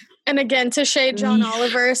niche. And again, to shade John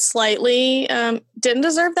Oliver slightly, didn't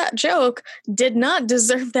deserve that joke, did not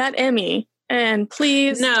deserve that Emmy. And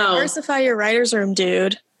please diversify your writer's room,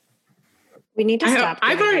 dude. We need to stop.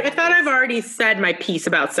 I thought I've already said my piece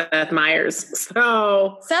about Seth Meyers.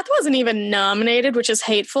 So Seth wasn't even nominated, which is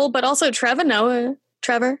hateful, but also Trevor Noah.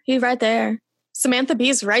 Trevor, he's right there. Samantha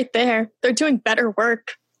Bee's right there. They're doing better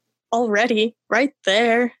work already. Right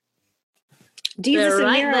there. Divas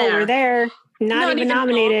and Miro were there. Not even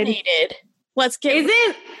nominated. Let's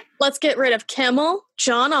get rid of Kimmel,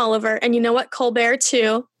 John Oliver, and you know what? Colbert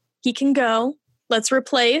too. He can go. Let's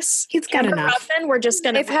replace. He's got Amber enough. Ruffin. We're just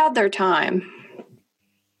gonna. They've had their time.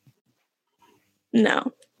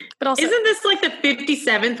 No, but also isn't this like the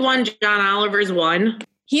 57th one? John Oliver's won.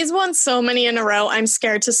 He's won so many in a row. I'm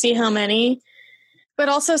scared to see how many. But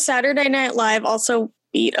also Saturday Night Live also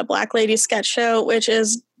beat a Black Lady sketch show, which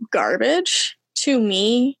is garbage to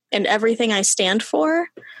me and everything I stand for.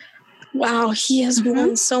 Wow, he has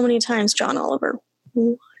won so many times, John Oliver.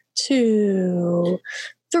 1, 2,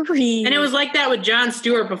 3. And it was like that with Jon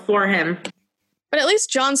Stewart before him. But at least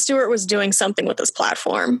Jon Stewart was doing something with his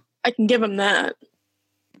platform. I can give him that.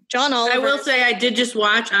 John Oliver. I will say I did just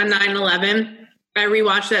watch on 9/11. I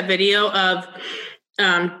rewatched that video of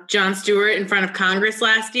Jon Stewart in front of Congress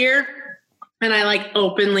last year. And I like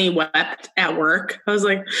openly wept at work. I was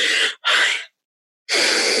like,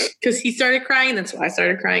 because he started crying. That's why I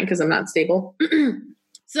started crying, because I'm not stable.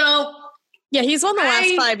 So yeah, he's won the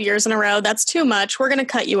last 5 years in a row. That's too much. We're going to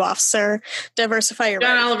cut you off, sir. Diversify your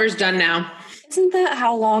John Oliver's done now. Isn't that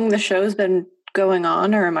how long the show's been going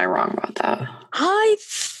on, or am I wrong about that? I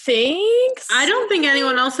think so. I don't think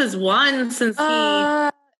anyone else has won since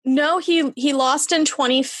No, he lost in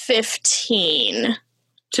 2015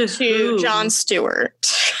 to Jon Stewart.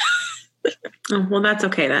 Oh, well, that's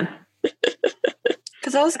okay then.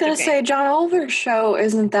 Because I was going to say, John Oliver's show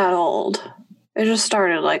isn't that old. It just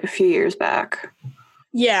started like a few years back.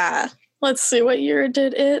 Yeah. Let's see, what year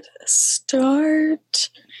did it start?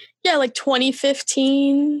 Yeah, like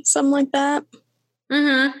 2015, something like that.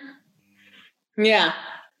 Mm-hmm. Yeah.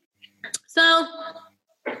 So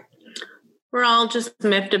we're all just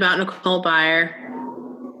miffed about Nicole Byer.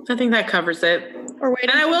 I think that covers it.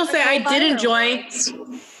 And I will say I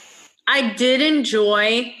did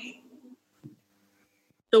enjoy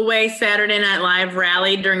the way Saturday Night Live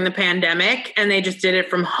rallied during the pandemic, and they just did it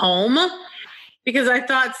from home, because I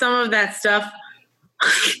thought some of that stuff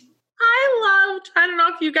I loved. I don't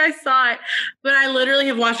know if you guys saw it, but I literally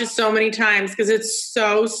have watched it so many times because it's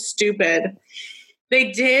so stupid.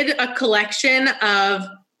 They did a collection of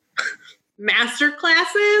master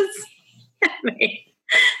classes.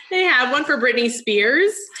 They have one for Britney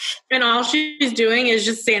Spears, and all she's doing is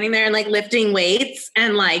just standing there and like lifting weights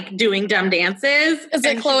and like doing dumb dances. Is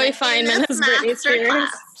it Chloe Fineman as Britney Spears?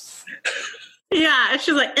 Yeah,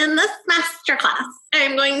 she's like, in this masterclass,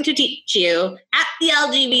 I'm going to teach you at the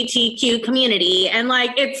LGBTQ community. And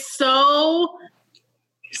like, it's so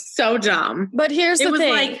dumb. But here's the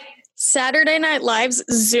thing. Like, Saturday Night Live's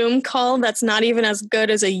Zoom call that's not even as good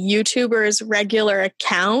as a YouTuber's regular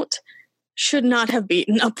account should not have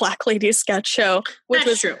beaten a Black Lady sketch show, which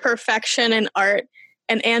was perfection and art.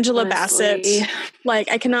 And Angela Bassett. Like,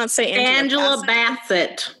 I cannot say Angela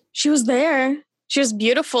Bassett. She was there. She was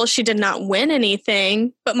beautiful. She did not win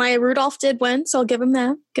anything, but Maya Rudolph did win, so I'll give him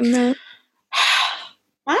that.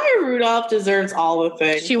 Maya Rudolph deserves all the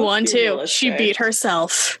things. She won too. She beat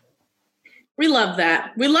herself. We love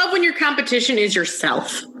that. We love when your competition is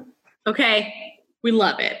yourself. Okay? We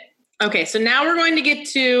love it. Okay, so now we're going to get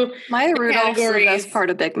to Maya Rudolph's the best part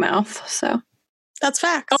of Big Mouth, so. That's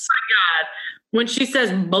facts. Oh my God. When she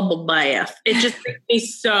says bubble bath, it just makes me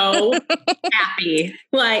so happy.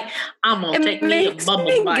 Like, I'm going to take me a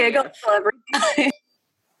bubble bath. Giggle every time.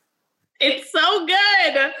 It's so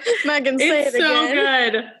good. Megan, say it again. It's so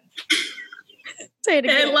good. Say it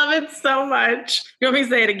again. I love it so much. You want me to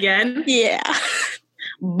say it again? Yeah.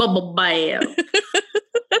 Bubble bath.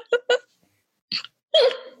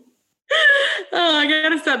 Oh, I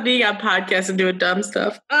gotta stop being on podcasts and doing dumb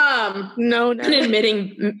stuff. No. And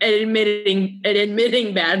admitting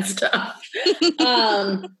bad stuff.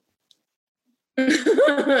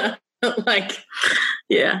 Like,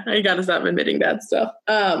 yeah, I gotta stop admitting bad stuff.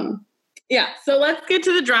 Yeah, so let's get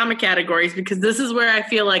to the drama categories, because this is where I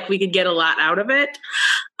feel like we could get a lot out of it.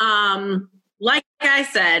 Like I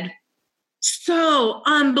said, so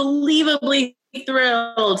unbelievably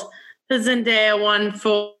thrilled that Zendaya won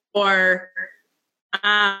for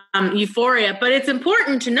Euphoria, but it's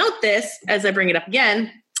important to note this as I bring it up again,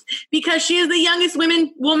 because she is the youngest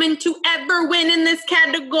woman to ever win in this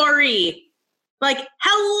category. Like,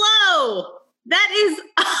 hello, that is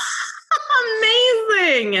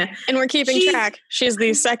amazing. And we're keeping track. She's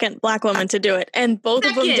the second Black woman to do it, and both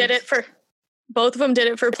of them did it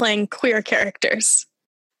for playing queer characters.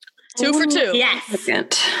 2 for 2. Yes.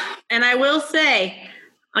 And I will say,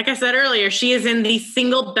 like I said earlier, she is in the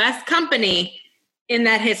single best company in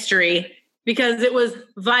that history, because it was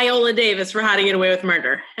Viola Davis for How to Get Away with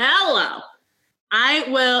Murder. Hello.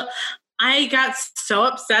 I got so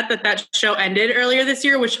upset that show ended earlier this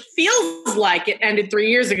year, which feels like it ended 3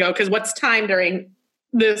 years ago, because what's time during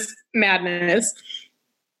this madness?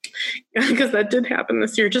 Because that did happen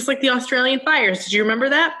this year, just like the Australian fires. Did you remember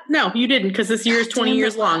that? No, you didn't, because this year is 20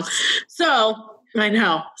 years long. So, I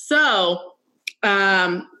know. So,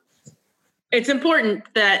 it's important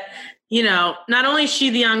that, you know, not only is she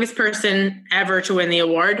the youngest person ever to win the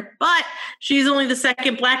award, but she's only the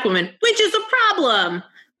second Black woman, which is a problem,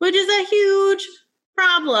 which is a huge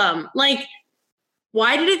problem. Like,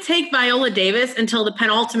 why did it take Viola Davis until the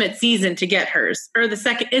penultimate season to get hers? Or the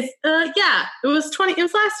second? It was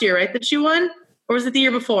last year, right, that she won? Or was it the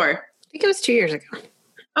year before? I think it was 2 years ago.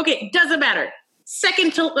 Okay, doesn't matter.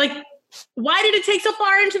 Second to, like, why did it take so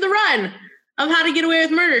far into the run of How to Get Away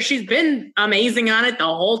with Murder? She's been amazing on it the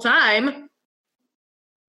whole time.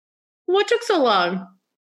 What took so long?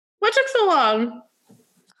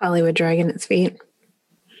 Hollywood dragging its feet.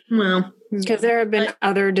 Well, because there have been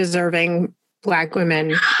other deserving Black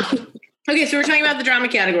women. Okay, so we're talking about the drama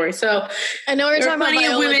category. So I know we're talking about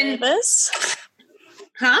Viola Davis.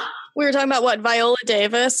 Huh? We were talking about what, Viola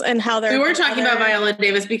Davis and how they're. We were talking about Viola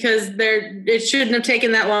Davis because it shouldn't have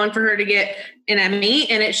taken that long for her to get an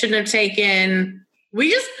Emmy, and it shouldn't have taken.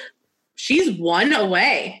 She's one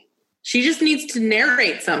away. She just needs to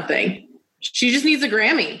narrate something. She just needs a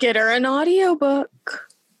Grammy. Get her an audiobook.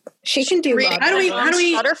 She can do. How do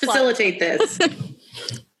we facilitate this?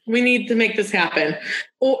 We need to make this happen.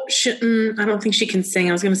 Oh, I don't think she can sing.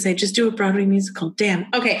 I was going to say, just do a Broadway musical. Damn.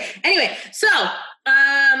 Okay. Anyway, so,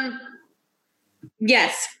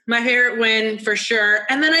 yes, my favorite win for sure.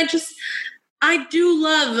 And then I do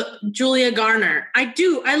love Julia Garner. I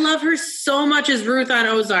do. I love her so much as Ruth on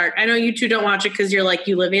Ozark. I know you two don't watch it because you're like,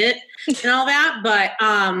 you live in it and all that, but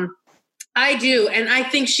I do. And I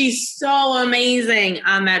think she's so amazing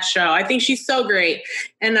on that show. I think she's so great.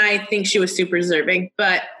 And I think she was super deserving,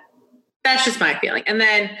 but that's just my feeling. And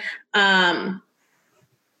then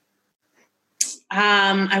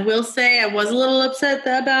I will say I was a little upset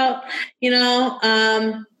about,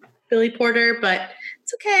 Billy Porter, but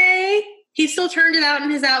it's okay. He still turned it out in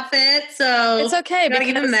his outfit, so it's okay. Gotta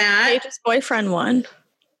give him that. Paige's boyfriend won.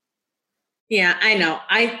 Yeah, I know.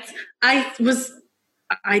 I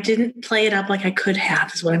didn't play it up like I could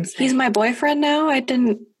have. Is what I'm saying. He's my boyfriend now. I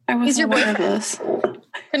wasn't He's your aware boyfriend. of this.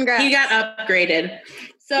 Congrats. He got upgraded.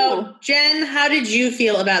 So, Cool. Jen, how did you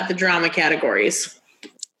feel about the drama categories?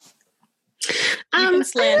 You can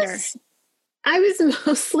slander. I was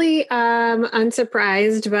mostly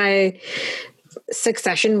unsurprised by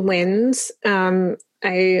Succession wins.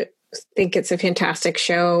 I think it's a fantastic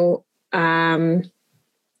show.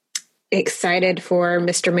 Excited for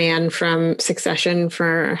Mr. Mann from Succession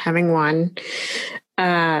for having won.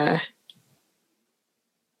 The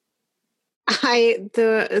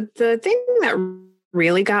thing that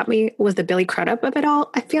really got me was the Billy Crudup of it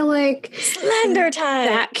all. I feel like Slender time.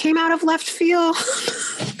 that came out of left field.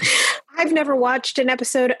 I've never watched an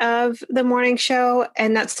episode of The Morning Show,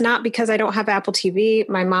 and that's not because I don't have Apple TV.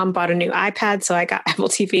 My mom bought a new iPad, so I got Apple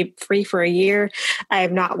TV free for a year. I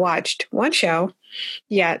have not watched one show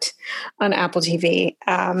yet on Apple TV.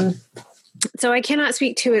 So I cannot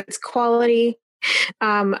speak to its quality.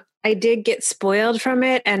 I did get spoiled from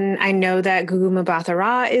it, and I know that Gugu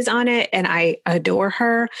Mbatha-Raw is on it, and I adore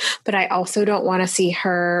her, but I also don't want to see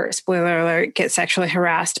her, spoiler alert, get sexually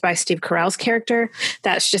harassed by Steve Carell's character.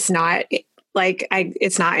 That's just not,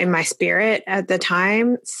 it's not in my spirit at the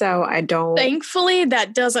time, so I don't... Thankfully,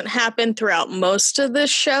 that doesn't happen throughout most of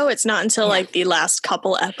this show. It's not until like the last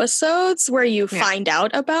couple episodes where you find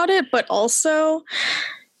out about it, but also,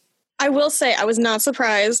 I will say, I was not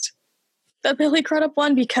surprised that Billy Crudup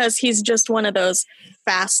won because he's just one of those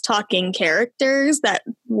fast-talking characters that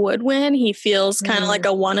would win. He feels kind of like a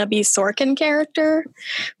wannabe Sorkin character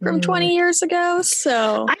from 20 years ago.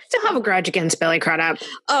 So I still have a grudge against Billy Crudup.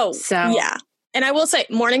 Oh, so yeah. And I will say,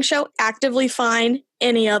 Morning Show, actively fine.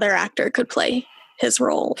 Any other actor could play his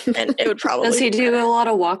role, and it would probably... Does he do a lot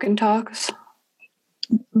of walk and talks?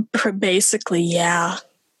 Basically, yeah.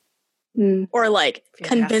 Or like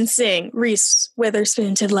convincing Reese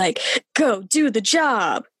Witherspoon to like go do the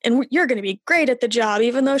job, and you're going to be great at the job,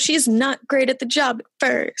 even though she's not great at the job at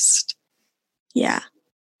first. Yeah.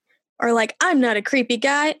 Or like, I'm not a creepy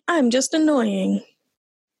guy. I'm just annoying.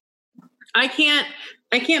 I can't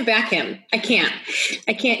back him. I can't.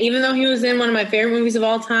 Even though he was in one of my favorite movies of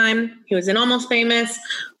all time, he was in Almost Famous,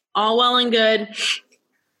 all well and good.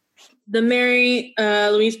 The Mary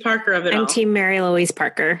Louise Parker of it all. I'm Team Mary Louise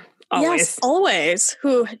Parker. Always. Yes, always.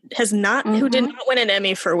 Who did not win an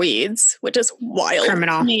Emmy for Weeds, which is wild.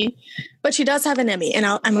 Criminal. To me. But she does have an Emmy, and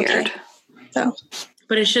I'm okay. So,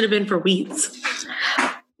 but it should have been for Weeds.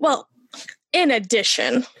 Well, in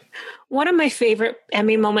addition, one of my favorite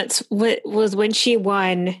Emmy moments was when she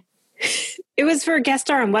won. It was for a guest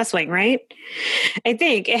star on West Wing, right? I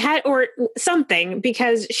think it had, or something,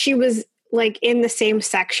 because she was like in the same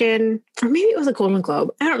section, or maybe it was a Golden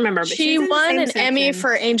Globe. I don't remember. But she won an Emmy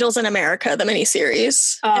for Angels in America, the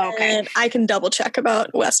miniseries. Oh, okay. And I can double check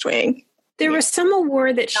about West Wing. There was some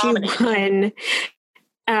award that she won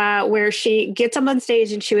where she gets up on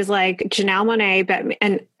stage and she was like, Janelle Monáe,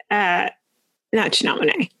 and not Janelle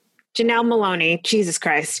Monáe, Janelle Maloney, Jesus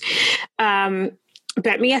Christ,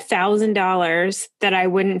 bet me $1,000 that I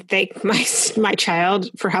wouldn't thank my child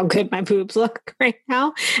for how good my boobs look right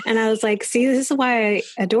now. And I was like, see, this is why I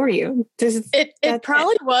adore you. It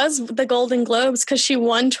probably was the Golden Globes, because she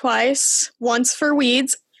won twice, once for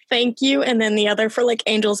Weeds, thank you, and then the other for like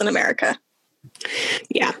Angels in America.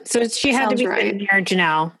 Yeah. So she had to be near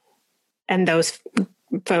Janelle and those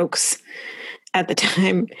folks at the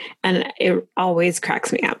time. And it always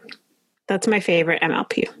cracks me up. That's my favorite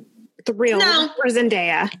MLP. Thrilled for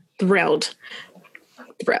Zendaya. Thrilled.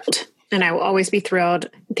 And I will always be thrilled.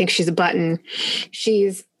 I think she's a button.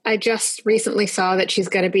 I just recently saw that she's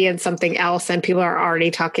going to be in something else, and people are already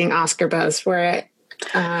talking Oscar buzz for it.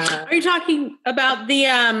 Are you talking about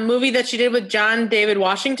the movie that she did with John David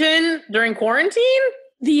Washington during quarantine?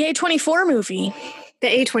 The A24 movie. The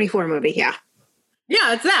A24 movie, yeah.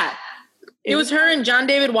 Yeah, it's that. It was her and John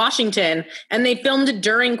David Washington, and they filmed it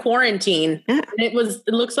during quarantine. Yeah. And it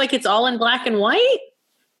looks like it's all in black and white,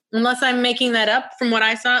 unless I'm making that up. From what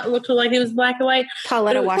I saw, it looked like it was black and white.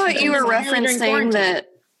 Pauletta Washington. I thought you were referencing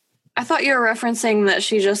I thought you were referencing that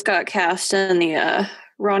she just got cast in the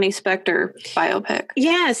Ronnie Spector biopic.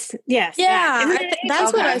 Yes. Yeah,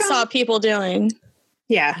 that's what I saw people doing.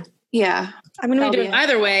 Yeah. Yeah. I'm going to be doing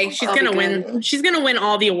either way. She's going to win. She's going to win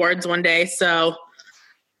all the awards one day. So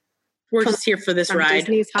we're just here for this ride.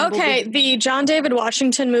 Okay, the John David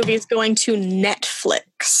Washington movie is going to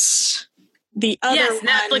Netflix. The other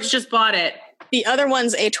Netflix just bought it. The other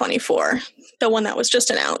one's A24, the one that was just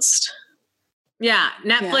announced. Yeah,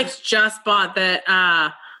 Netflix just bought that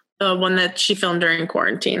the one that she filmed during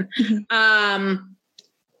quarantine. Mm-hmm.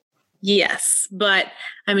 Yes, but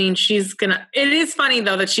I mean, it is funny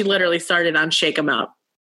though that she literally started on Shake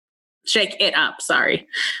It Up, sorry.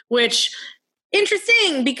 Which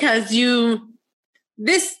interesting because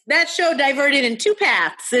that show diverted in two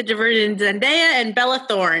paths. It diverted in Zendaya and Bella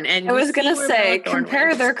Thorne. And I was going to say,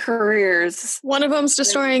 compare their careers. One of them's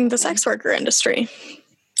destroying the sex worker industry.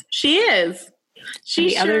 She is.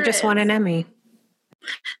 The other just won an Emmy.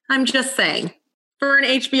 I'm just saying. For an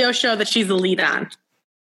HBO show that she's the lead on.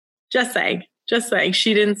 Just saying.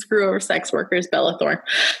 She didn't screw over sex workers, Bella Thorne.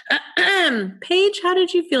 Paige, how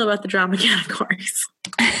did you feel about the drama categories?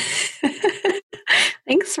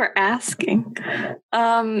 Thanks for asking.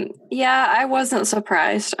 Yeah, I wasn't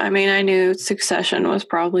surprised. I mean, I knew Succession was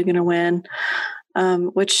probably going to win,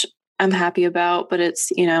 which I'm happy about, but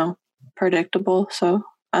it's, predictable. So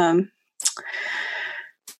I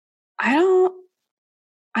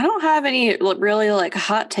don't have any really like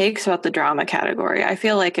hot takes about the drama category. I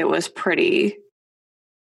feel like it was pretty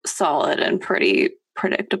solid and pretty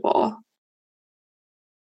predictable.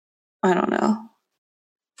 I don't know.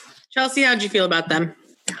 Chelsea, how'd you feel about them?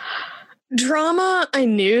 Drama, I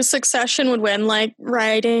knew Succession would win, like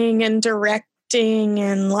writing and directing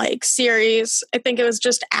and like series. I think it was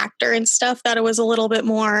just actor and stuff that it was a little bit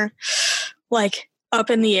more like up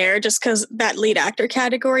in the air just because that lead actor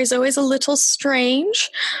category is always a little strange.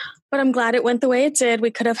 But I'm glad it went the way it did. We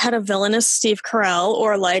could have had a villainous Steve Carell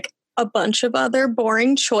or like a bunch of other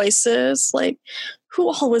boring choices. Like, who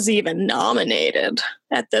all was even nominated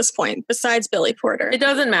at this point besides Billy Porter? It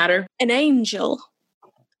doesn't matter. An angel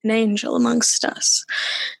amongst us.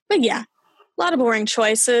 But yeah, a lot of boring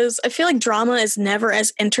choices. I feel like drama is never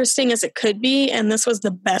as interesting as it could be, and this was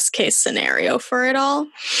the best case scenario for it all.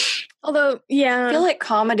 Although, yeah. I feel like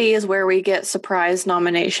comedy is where we get surprise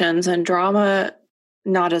nominations and drama,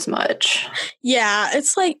 not as much. Yeah,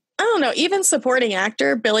 it's like, I don't know, even supporting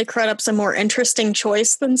actor, Billy Crudup's a more interesting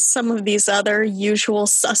choice than some of these other usual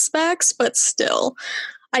suspects, but still.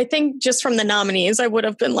 I think just from the nominees, I would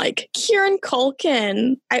have been like, Kieran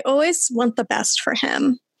Culkin. I always want the best for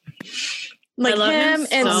him. Like him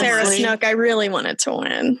and Sarah Snook, I really wanted to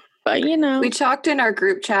win. But, We talked in our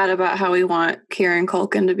group chat about how we want Kieran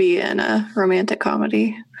Culkin to be in a romantic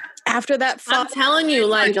comedy. After that, I'm telling you,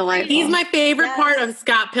 like, he's my favorite part of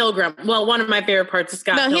Scott Pilgrim. Well, one of my favorite parts of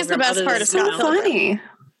Scott Pilgrim. No, he's the best part of Scott Pilgrim. So funny.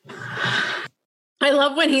 I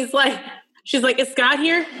love when she's like, is Scott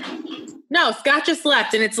here? No, Scott just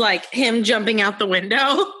left. And it's like him jumping out the window.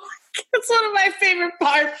 It's one of my favorite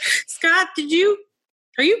parts. Scott, are you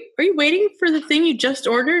waiting for the thing you just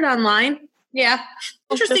ordered online? Yeah.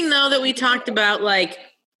 Interesting though that we talked about like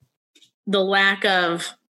the lack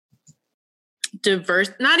of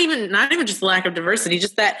not even just the lack of diversity,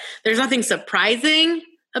 just that there's nothing surprising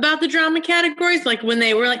about the drama categories. Like when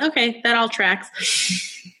they were like, okay, that all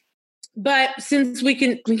tracks. But since we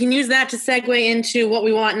can use that to segue into what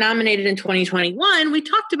we want nominated in 2021, we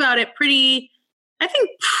talked about it pretty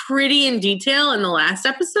in detail in the last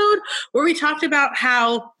episode where we talked about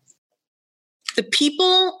how the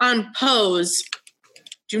people on Pose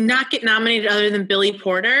do not get nominated other than Billy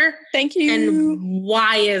Porter. Thank you. And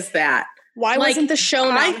why is that? Why wasn't the show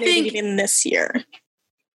nominated even this year?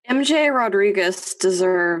 MJ Rodriguez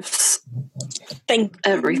deserves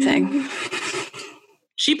everything.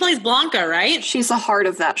 She plays Blanca, right? She's the heart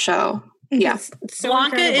of that show. Yeah. So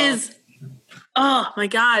Blanca is, oh my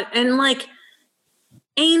God. And like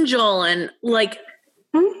Angel and like,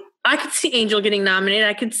 I could see Angel getting nominated.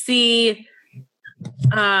 I could see,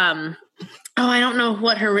 I don't know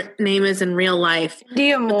what her name is in real life.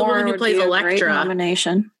 Dia Moore, the woman who plays Elektra.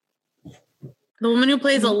 Nomination. The woman who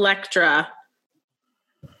plays Elektra.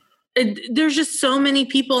 There's just so many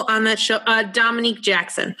people on that show. Dominique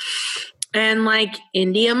Jackson. And like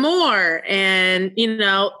India Moore. And,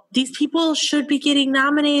 these people should be getting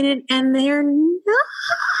nominated and they're not.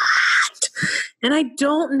 And I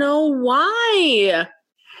don't know why.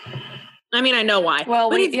 I mean, I know why.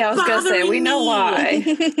 Well, I was going to say, we know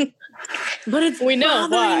why. But we know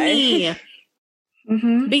why.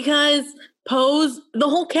 Mm-hmm. Because Pose, the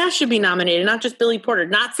whole cast should be nominated, not just Billy Porter.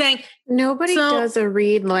 Not saying nobody does a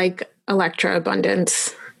read like Electra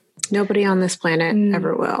Abundance. Nobody on this planet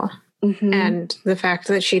ever will. Mm-hmm. And the fact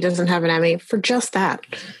that she doesn't have an Emmy for just that,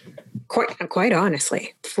 quite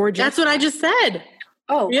honestly, that's what I just said.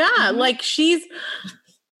 Oh yeah, like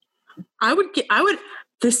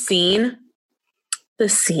the scene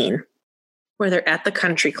where they're at the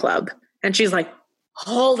country club and she's like,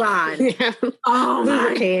 hold on. Yeah. Oh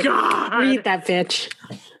my God. Read that bitch.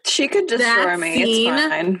 She could destroy me. It's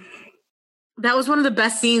fine. That was one of the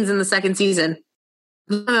best scenes in the second season.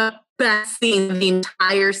 The best scene of the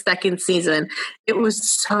entire second season. It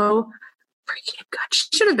was so freaking good. She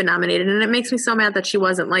should have been nominated, and it makes me so mad that she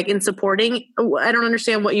wasn't. Like, in supporting, I don't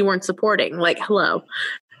understand what you weren't supporting. Like, hello.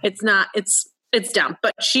 It's not, it's dumb.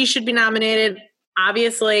 But she should be nominated.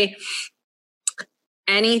 Obviously,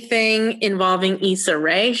 anything involving Issa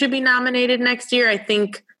Rae should be nominated next year. I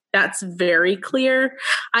think that's very clear.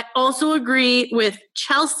 I also agree with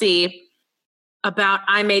Chelsea about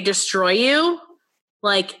I May Destroy You.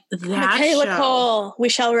 Like, that Michaela Cole, We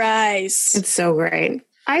Shall Rise. It's so great.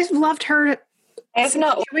 I loved her. I have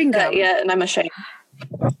not watched that yet, and I'm ashamed.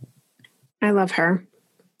 I love her.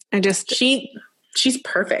 She's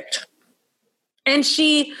perfect. And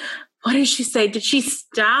what did she say? Did she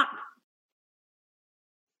stop?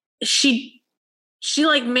 She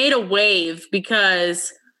like made a wave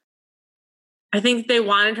because I think they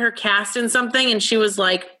wanted her cast in something, and she was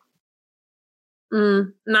like,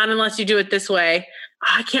 not unless you do it this way.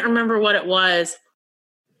 I can't remember what it was.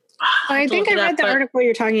 I think I read the article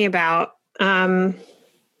you're talking about.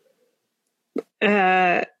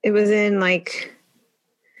 It was in like,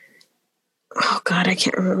 oh God, I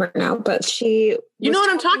can't remember now, but you know what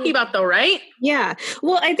I'm talking about though, right? Yeah.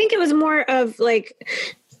 Well, I think it was more of like,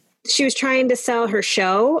 she was trying to sell her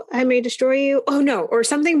show, I May Destroy You. Oh no, or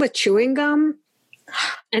something with chewing gum.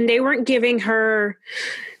 And they weren't giving her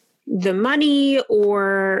the money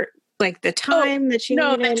or like the time that she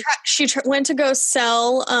needed. She went to go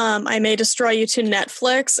sell I May Destroy You to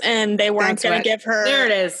Netflix, and they weren't going to give her there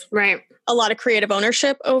it is. Right. a lot of creative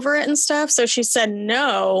ownership over it and stuff. So she said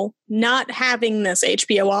no, not having this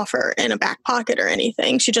HBO offer in a back pocket or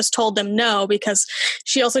anything. She just told them no because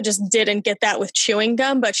she also just didn't get that with chewing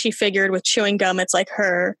gum, but she figured with chewing gum, it's like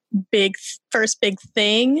her first big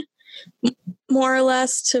thing, more or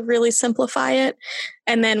less, to really simplify it.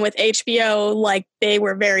 And then with HBO, like, they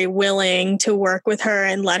were very willing to work with her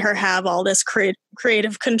and let her have all this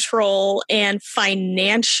creative control and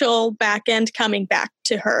financial back end coming back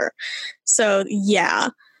to her. So yeah,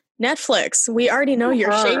 Netflix, we already know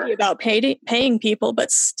you're shady about paying people, but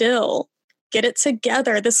still get it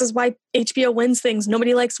together. This is why HBO wins things.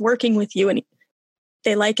 Nobody likes working with you, and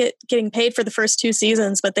they like it getting paid for the first 2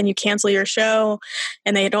 seasons, but then you cancel your show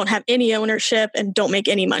and they don't have any ownership and don't make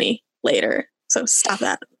any money later. So stop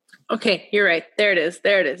that. Okay, you're right. There it is.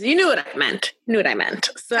 You knew what I meant.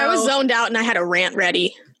 So I was zoned out and I had a rant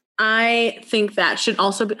ready. I think that should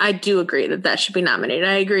also be, I do agree that should be nominated.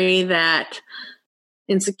 I agree that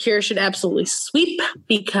Insecure should absolutely sweep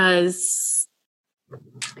because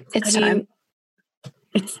it's time.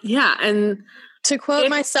 And to quote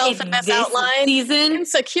myself in this outline, season,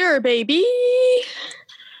 Insecure, baby.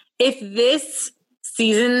 If this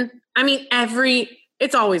season, I mean,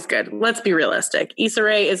 it's always good. Let's be realistic. Issa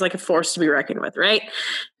Rae is like a force to be reckoned with, right?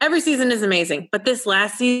 Every season is amazing. But this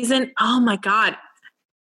last season, oh my God,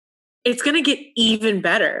 it's going to get even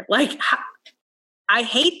better. Like, I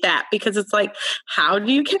hate that because it's like, how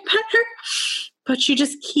do you get better? But she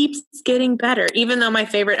just keeps getting better. Even though my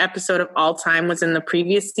favorite episode of all time was in the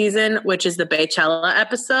previous season, which is the Beychella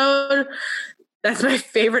episode. That's my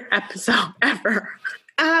favorite episode ever.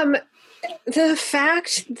 The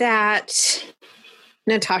fact that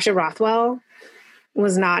Natasha Rothwell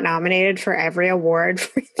was not nominated for every award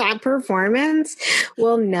for that performance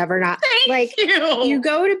will never not. Thank you. You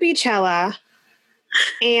go to Beychella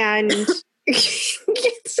and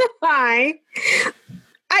get so high.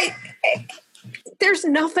 There's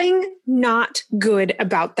nothing not good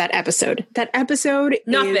about that episode. That episode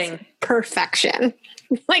is perfection.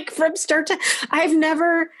 Like, from start to, I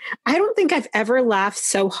don't think I've ever laughed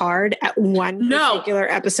so hard at one particular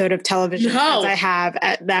episode of television as I have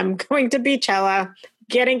at them going to Beychella,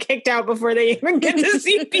 getting kicked out before they even get to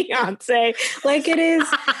see Beyonce. Like, it is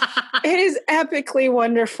epically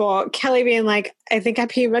wonderful. Kelly being like, I think I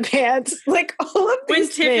peed my pants. Like, all of these when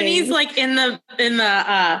Tiffany's things. Like in the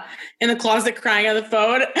closet crying on the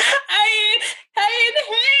phone, I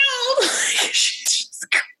inhaled.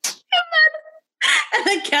 And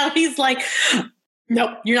then Kelly's like,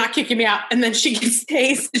 nope, you're not kicking me out. And then she gets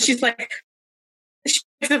tased and she's like,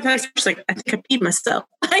 up the next, she's like, I think I peed myself.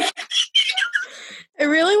 Like, I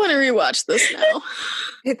really want to rewatch this now.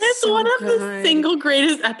 It's so one of the single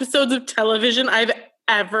greatest episodes of television I've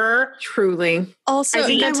ever. Truly. Also, I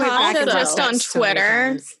think Natasha just on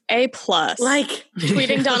Twitter, A+. Like,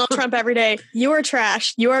 tweeting Donald Trump every day, you are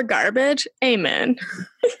trash, you are garbage, amen.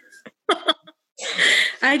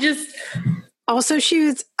 Also, she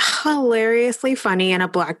was hilariously funny in a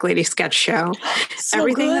Black Lady sketch show. So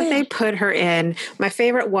Everything good. that they put her in. My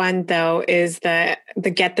favorite one, though, is the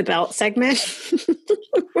Get the Belt segment.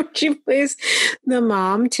 Where she plays the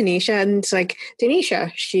mom, Tanisha, and it's like,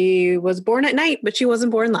 Tanisha, she was born at night, but she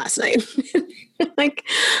wasn't born last night. Like,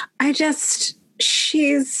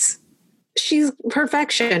 she's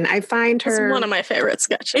perfection. I find her one of my favorite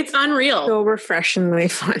sketches. It's unreal. So refreshingly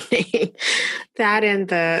funny. That and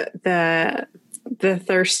the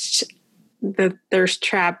thirst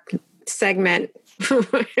trap segment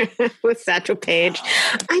with Satchel Paige.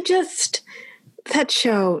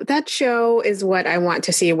 That show is what I want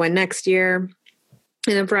to see win next year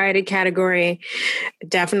in a variety category.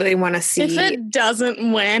 Definitely want to see. If it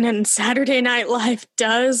doesn't win and Saturday Night Live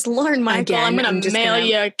does, Lauren Michael, I'm going to mail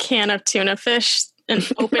you a can of tuna fish, an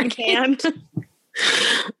open can.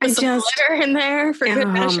 With some glitter in there for good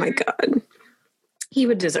measure. Oh my God. He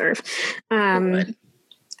would deserve.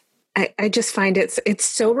 I just find it's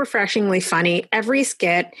so refreshingly funny. Every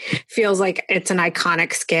skit feels like it's an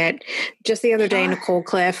iconic skit. Just the other day, Nicole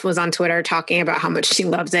Cliff was on Twitter talking about how much she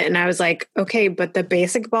loves it. And I was like, okay, but the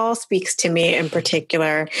basic ball speaks to me in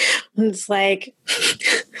particular. It's like,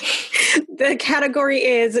 the category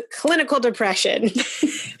is clinical depression.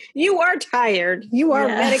 You are tired. You are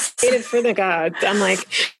medicated for the gods. I'm like,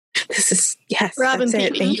 this is, yes, Robin that's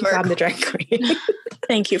it. Peavy, Thank you, Bob the Drag Queen.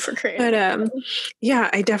 Thank you for creating. But yeah,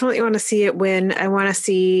 I definitely want to see it win. I want to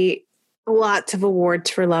see lots of awards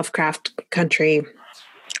for Lovecraft Country.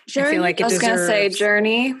 Journey? I feel like it deserves. I was going to say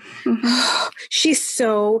Journey. She's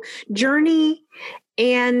so Journey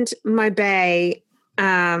and my bae,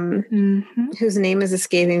 whose name is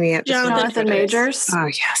escaping me at this moment. Jonathan Majors. Oh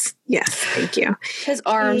yes, thank you. His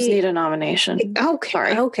arms need a nomination.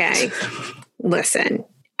 Okay. Listen.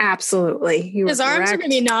 Absolutely. His arms are going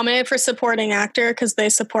to be nominated for supporting actor because they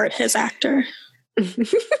support his actor.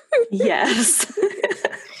 Yes.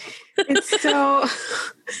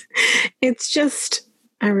 It's just,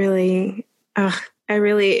 I really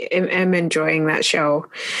am enjoying that show.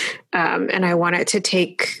 And I want it to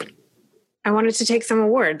take some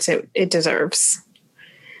awards it deserves.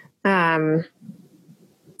 And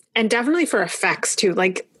definitely for effects too.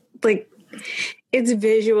 Like it's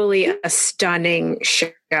visually a stunning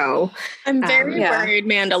show. I'm very worried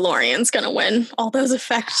Mandalorian's going to win all those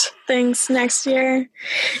effect things next year.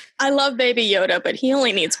 I love Baby Yoda, but he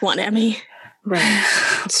only needs one Emmy. Right.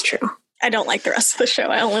 It's true. I don't like the rest of the show.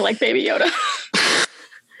 I only like Baby Yoda.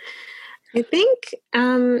 I think,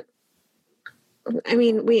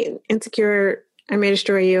 Insecure, I May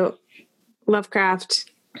Destroy You, Lovecraft,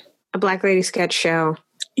 a Black Lady sketch show.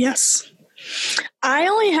 Yes. I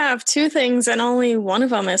only have two things, and only one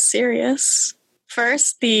of them is serious.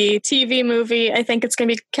 First, the TV movie, I think it's going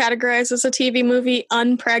to be categorized as a TV movie,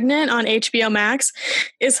 Unpregnant on HBO Max,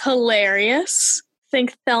 is hilarious.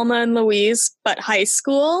 Think Thelma and Louise, but high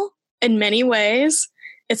school in many ways.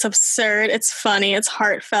 It's absurd, it's funny, it's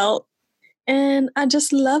heartfelt, and I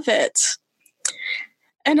just love it.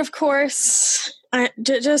 And of course,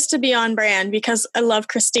 just to be on brand, because I love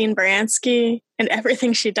Christine Baranski and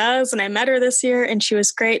everything she does, and I met her this year, and she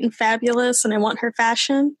was great and fabulous, and I want her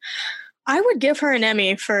fashion. I would give her an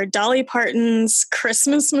Emmy for Dolly Parton's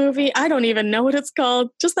Christmas movie. I don't even know what it's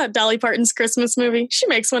called. Just that Dolly Parton's Christmas movie. She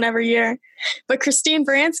makes one every year. But Christine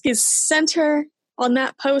Baranski's center on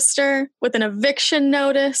that poster with an eviction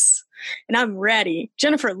notice, and I'm ready.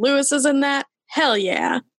 Jennifer Lewis is in that. Hell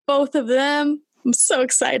yeah. Both of them. I'm so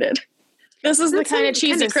excited. This is the kind of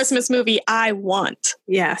cheesy Christmas movie I want.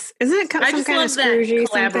 Yes. Isn't it some kind of Scroogey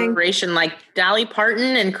collaboration, like Dolly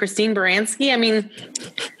Parton and Christine Baranski? I mean...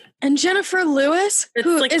 And Jennifer Lewis,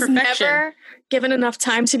 who like is perfection. never given enough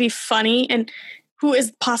time to be funny and who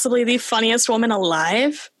is possibly the funniest woman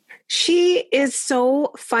alive. She is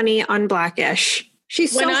so funny on Blackish.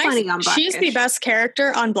 She's funny on Blackish. She's the best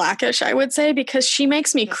character on Blackish, I would say, because she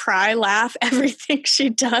makes me cry, laugh, everything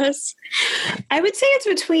she does. I would say it's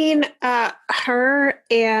between her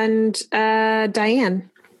and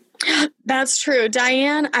Diane. That's true.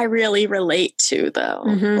 Diane, I really relate to, though,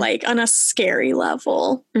 like on a scary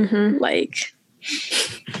level. Like,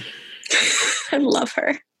 I love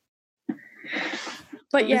her.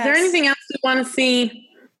 But Is there anything else you want to see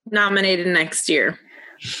nominated next year?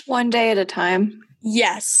 One Day at a Time.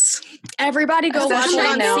 Yes. Everybody go watch it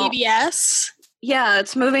on CBS. Yeah,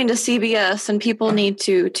 it's moving to CBS, and people need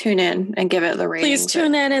to tune in and give it the rating. Please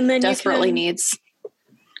tune in, and then desperately needs.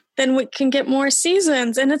 Then we can get more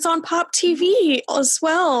seasons, and it's on Pop TV as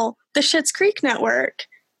well, the Schitt's Creek network.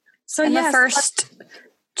 So and the first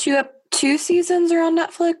two seasons are on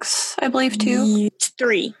Netflix, I believe.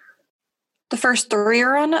 3. The first 3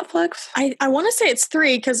 are on Netflix. I want to say it's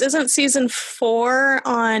 3 because isn't season 4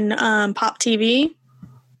 on Pop TV?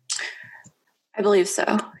 I believe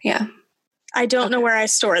so. Yeah. I don't know where I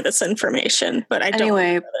store this information, but I don't know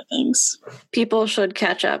other things. People should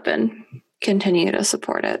catch up and continue to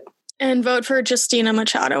support it. And vote for Justina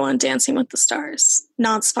Machado on Dancing with the Stars,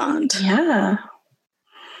 not Spawned. Yeah.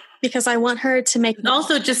 Because I want her to make...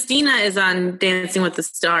 Also, Justina is on Dancing with the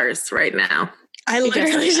Stars right now. I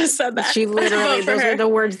literally just said that. She literally, those are the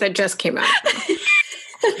words that just came out.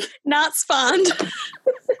 Not Spawned.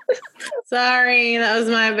 Sorry, that was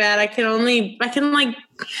my bad.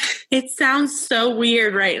 It sounds so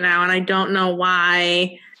weird right now, and I don't know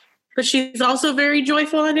why. But she's also very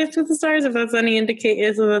joyful on Dancing with the Stars, if that's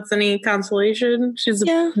any consolation. She's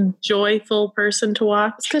a joyful person to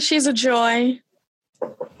watch. Because she's a joy.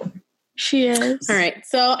 She is. All right,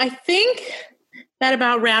 so I think that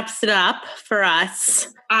about wraps it up for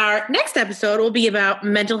us. Our next episode will be about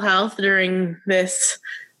mental health during this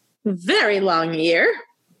very long year.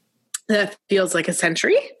 That feels like a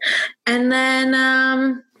century. And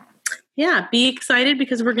then, be excited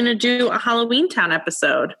because we're going to do a Halloween Town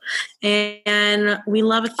episode. And we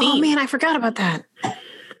love a theme. Oh, man, I forgot about that.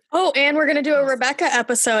 Oh, and we're going to do a Rebecca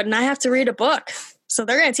episode, and I have to read a book. So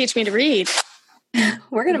they're going to teach me to read.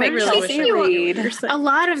 We're going to make Chelsea read. A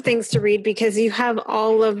lot of things to read because you have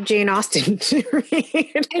all of Jane Austen to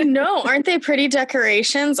read. I know. Aren't they pretty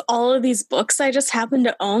decorations? All of these books I just happen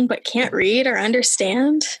to own but can't read or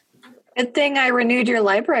understand. Good thing I renewed your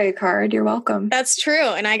library card. You're welcome. That's true.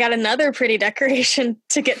 And I got another pretty decoration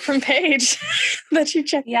to get from Paige that you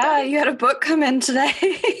checked out. You had a book come in today.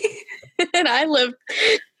 And I live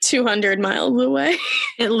 200 miles away.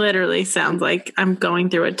 It literally sounds like I'm going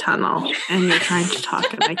through a tunnel and you're trying to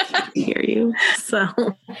talk and I can't hear you. So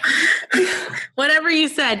whatever you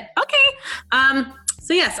said. Okay.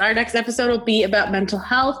 So yes, our next episode will be about mental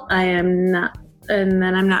health. And then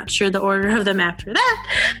I'm not sure the order of them after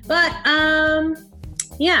that. But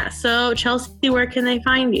so Chelsea, where can they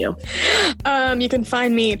find you? You can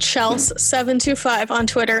find me Chels725 on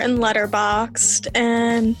Twitter and Letterboxd.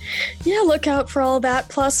 And look out for all that.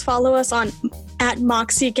 Plus follow us on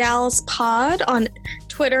 @MoxieGalsPod on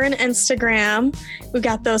Twitter and Instagram. We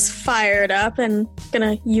got those fired up and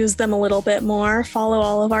gonna use them a little bit more. Follow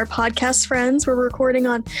all of our podcast friends. We're recording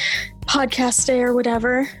on Podcast Day or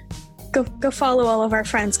whatever. Go follow all of our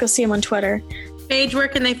friends. Go see them on Twitter. Paige, where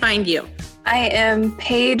can they find you? I am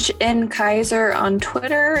Paige N. Kaiser on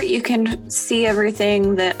Twitter. You can see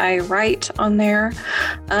everything that I write on there.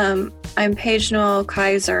 I'm Paige Noel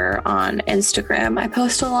Kaiser on Instagram. I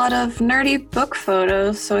post a lot of nerdy book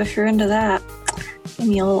photos, so if you're into that, give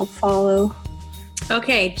me a little follow.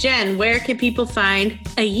 Okay, Jen, where can people find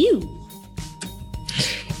you?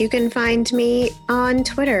 You can find me on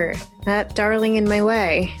Twitter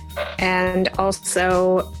 @DarlingInMyWay and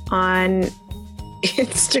also on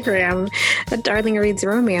Instagram Darling Reads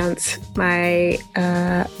Romance, my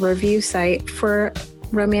review site for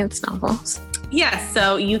romance novels. Yes,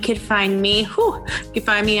 so you could find me. You can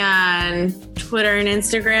find me on Twitter and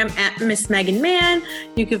Instagram @Miss Megan Mann.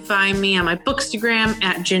 You can find me on my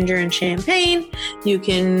Bookstagram @Ginger and Champagne. You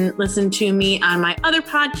can listen to me on my other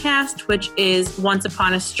podcast, which is Once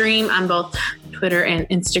Upon a Stream, on both Twitter and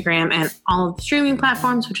Instagram and all of the streaming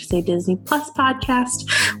platforms, which is a Disney Plus podcast.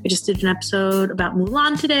 We just did an episode about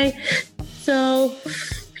Mulan today. So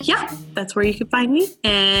that's where you can find me.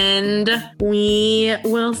 And we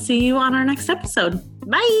will see you on our next episode.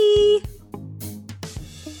 Bye.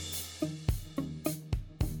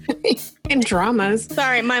 And dramas.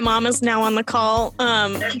 Sorry, my mom is now on the call.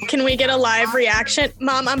 Can we get a live reaction?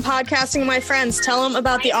 Mom, I'm podcasting with my friends. Tell them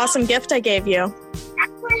about the awesome gift I gave you.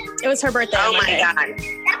 It was her birthday. Oh my God.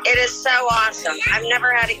 It is so awesome. I've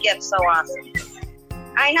never had a gift so awesome.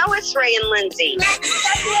 I know it's Ray and Lindsay.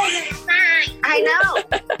 I know.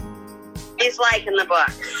 He's liking the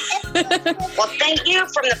book. Well, thank you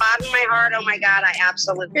from the bottom of my heart. Oh my God, I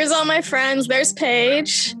absolutely. Here's all my friends. There's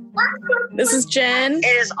Paige. This is Jen. It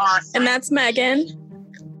is awesome. And that's Megan.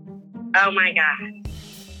 Oh my God.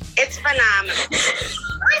 It's phenomenal.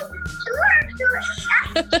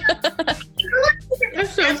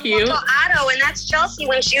 That's so cute. Otto, and that's Chelsea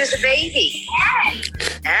when she was a baby.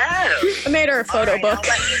 Oh. I made her a photo book. I'll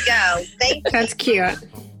let you go. Thank you. That's cute.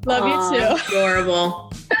 Love you too.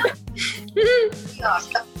 Adorable.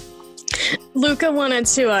 Luca wanted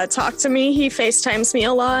to talk to me. He FaceTimes me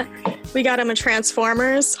a lot. We got him a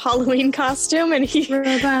Transformers Halloween costume, and he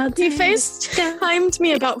FaceTimed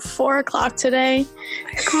me about 4 o'clock today.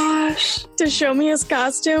 Gosh. To show me his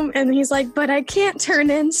costume, and he's like, but I can't turn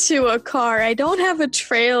into a car. I don't have a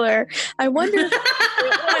trailer. I wonder.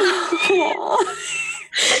 Freaking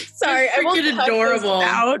Sorry, I won't cut adorable. this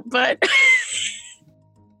out, but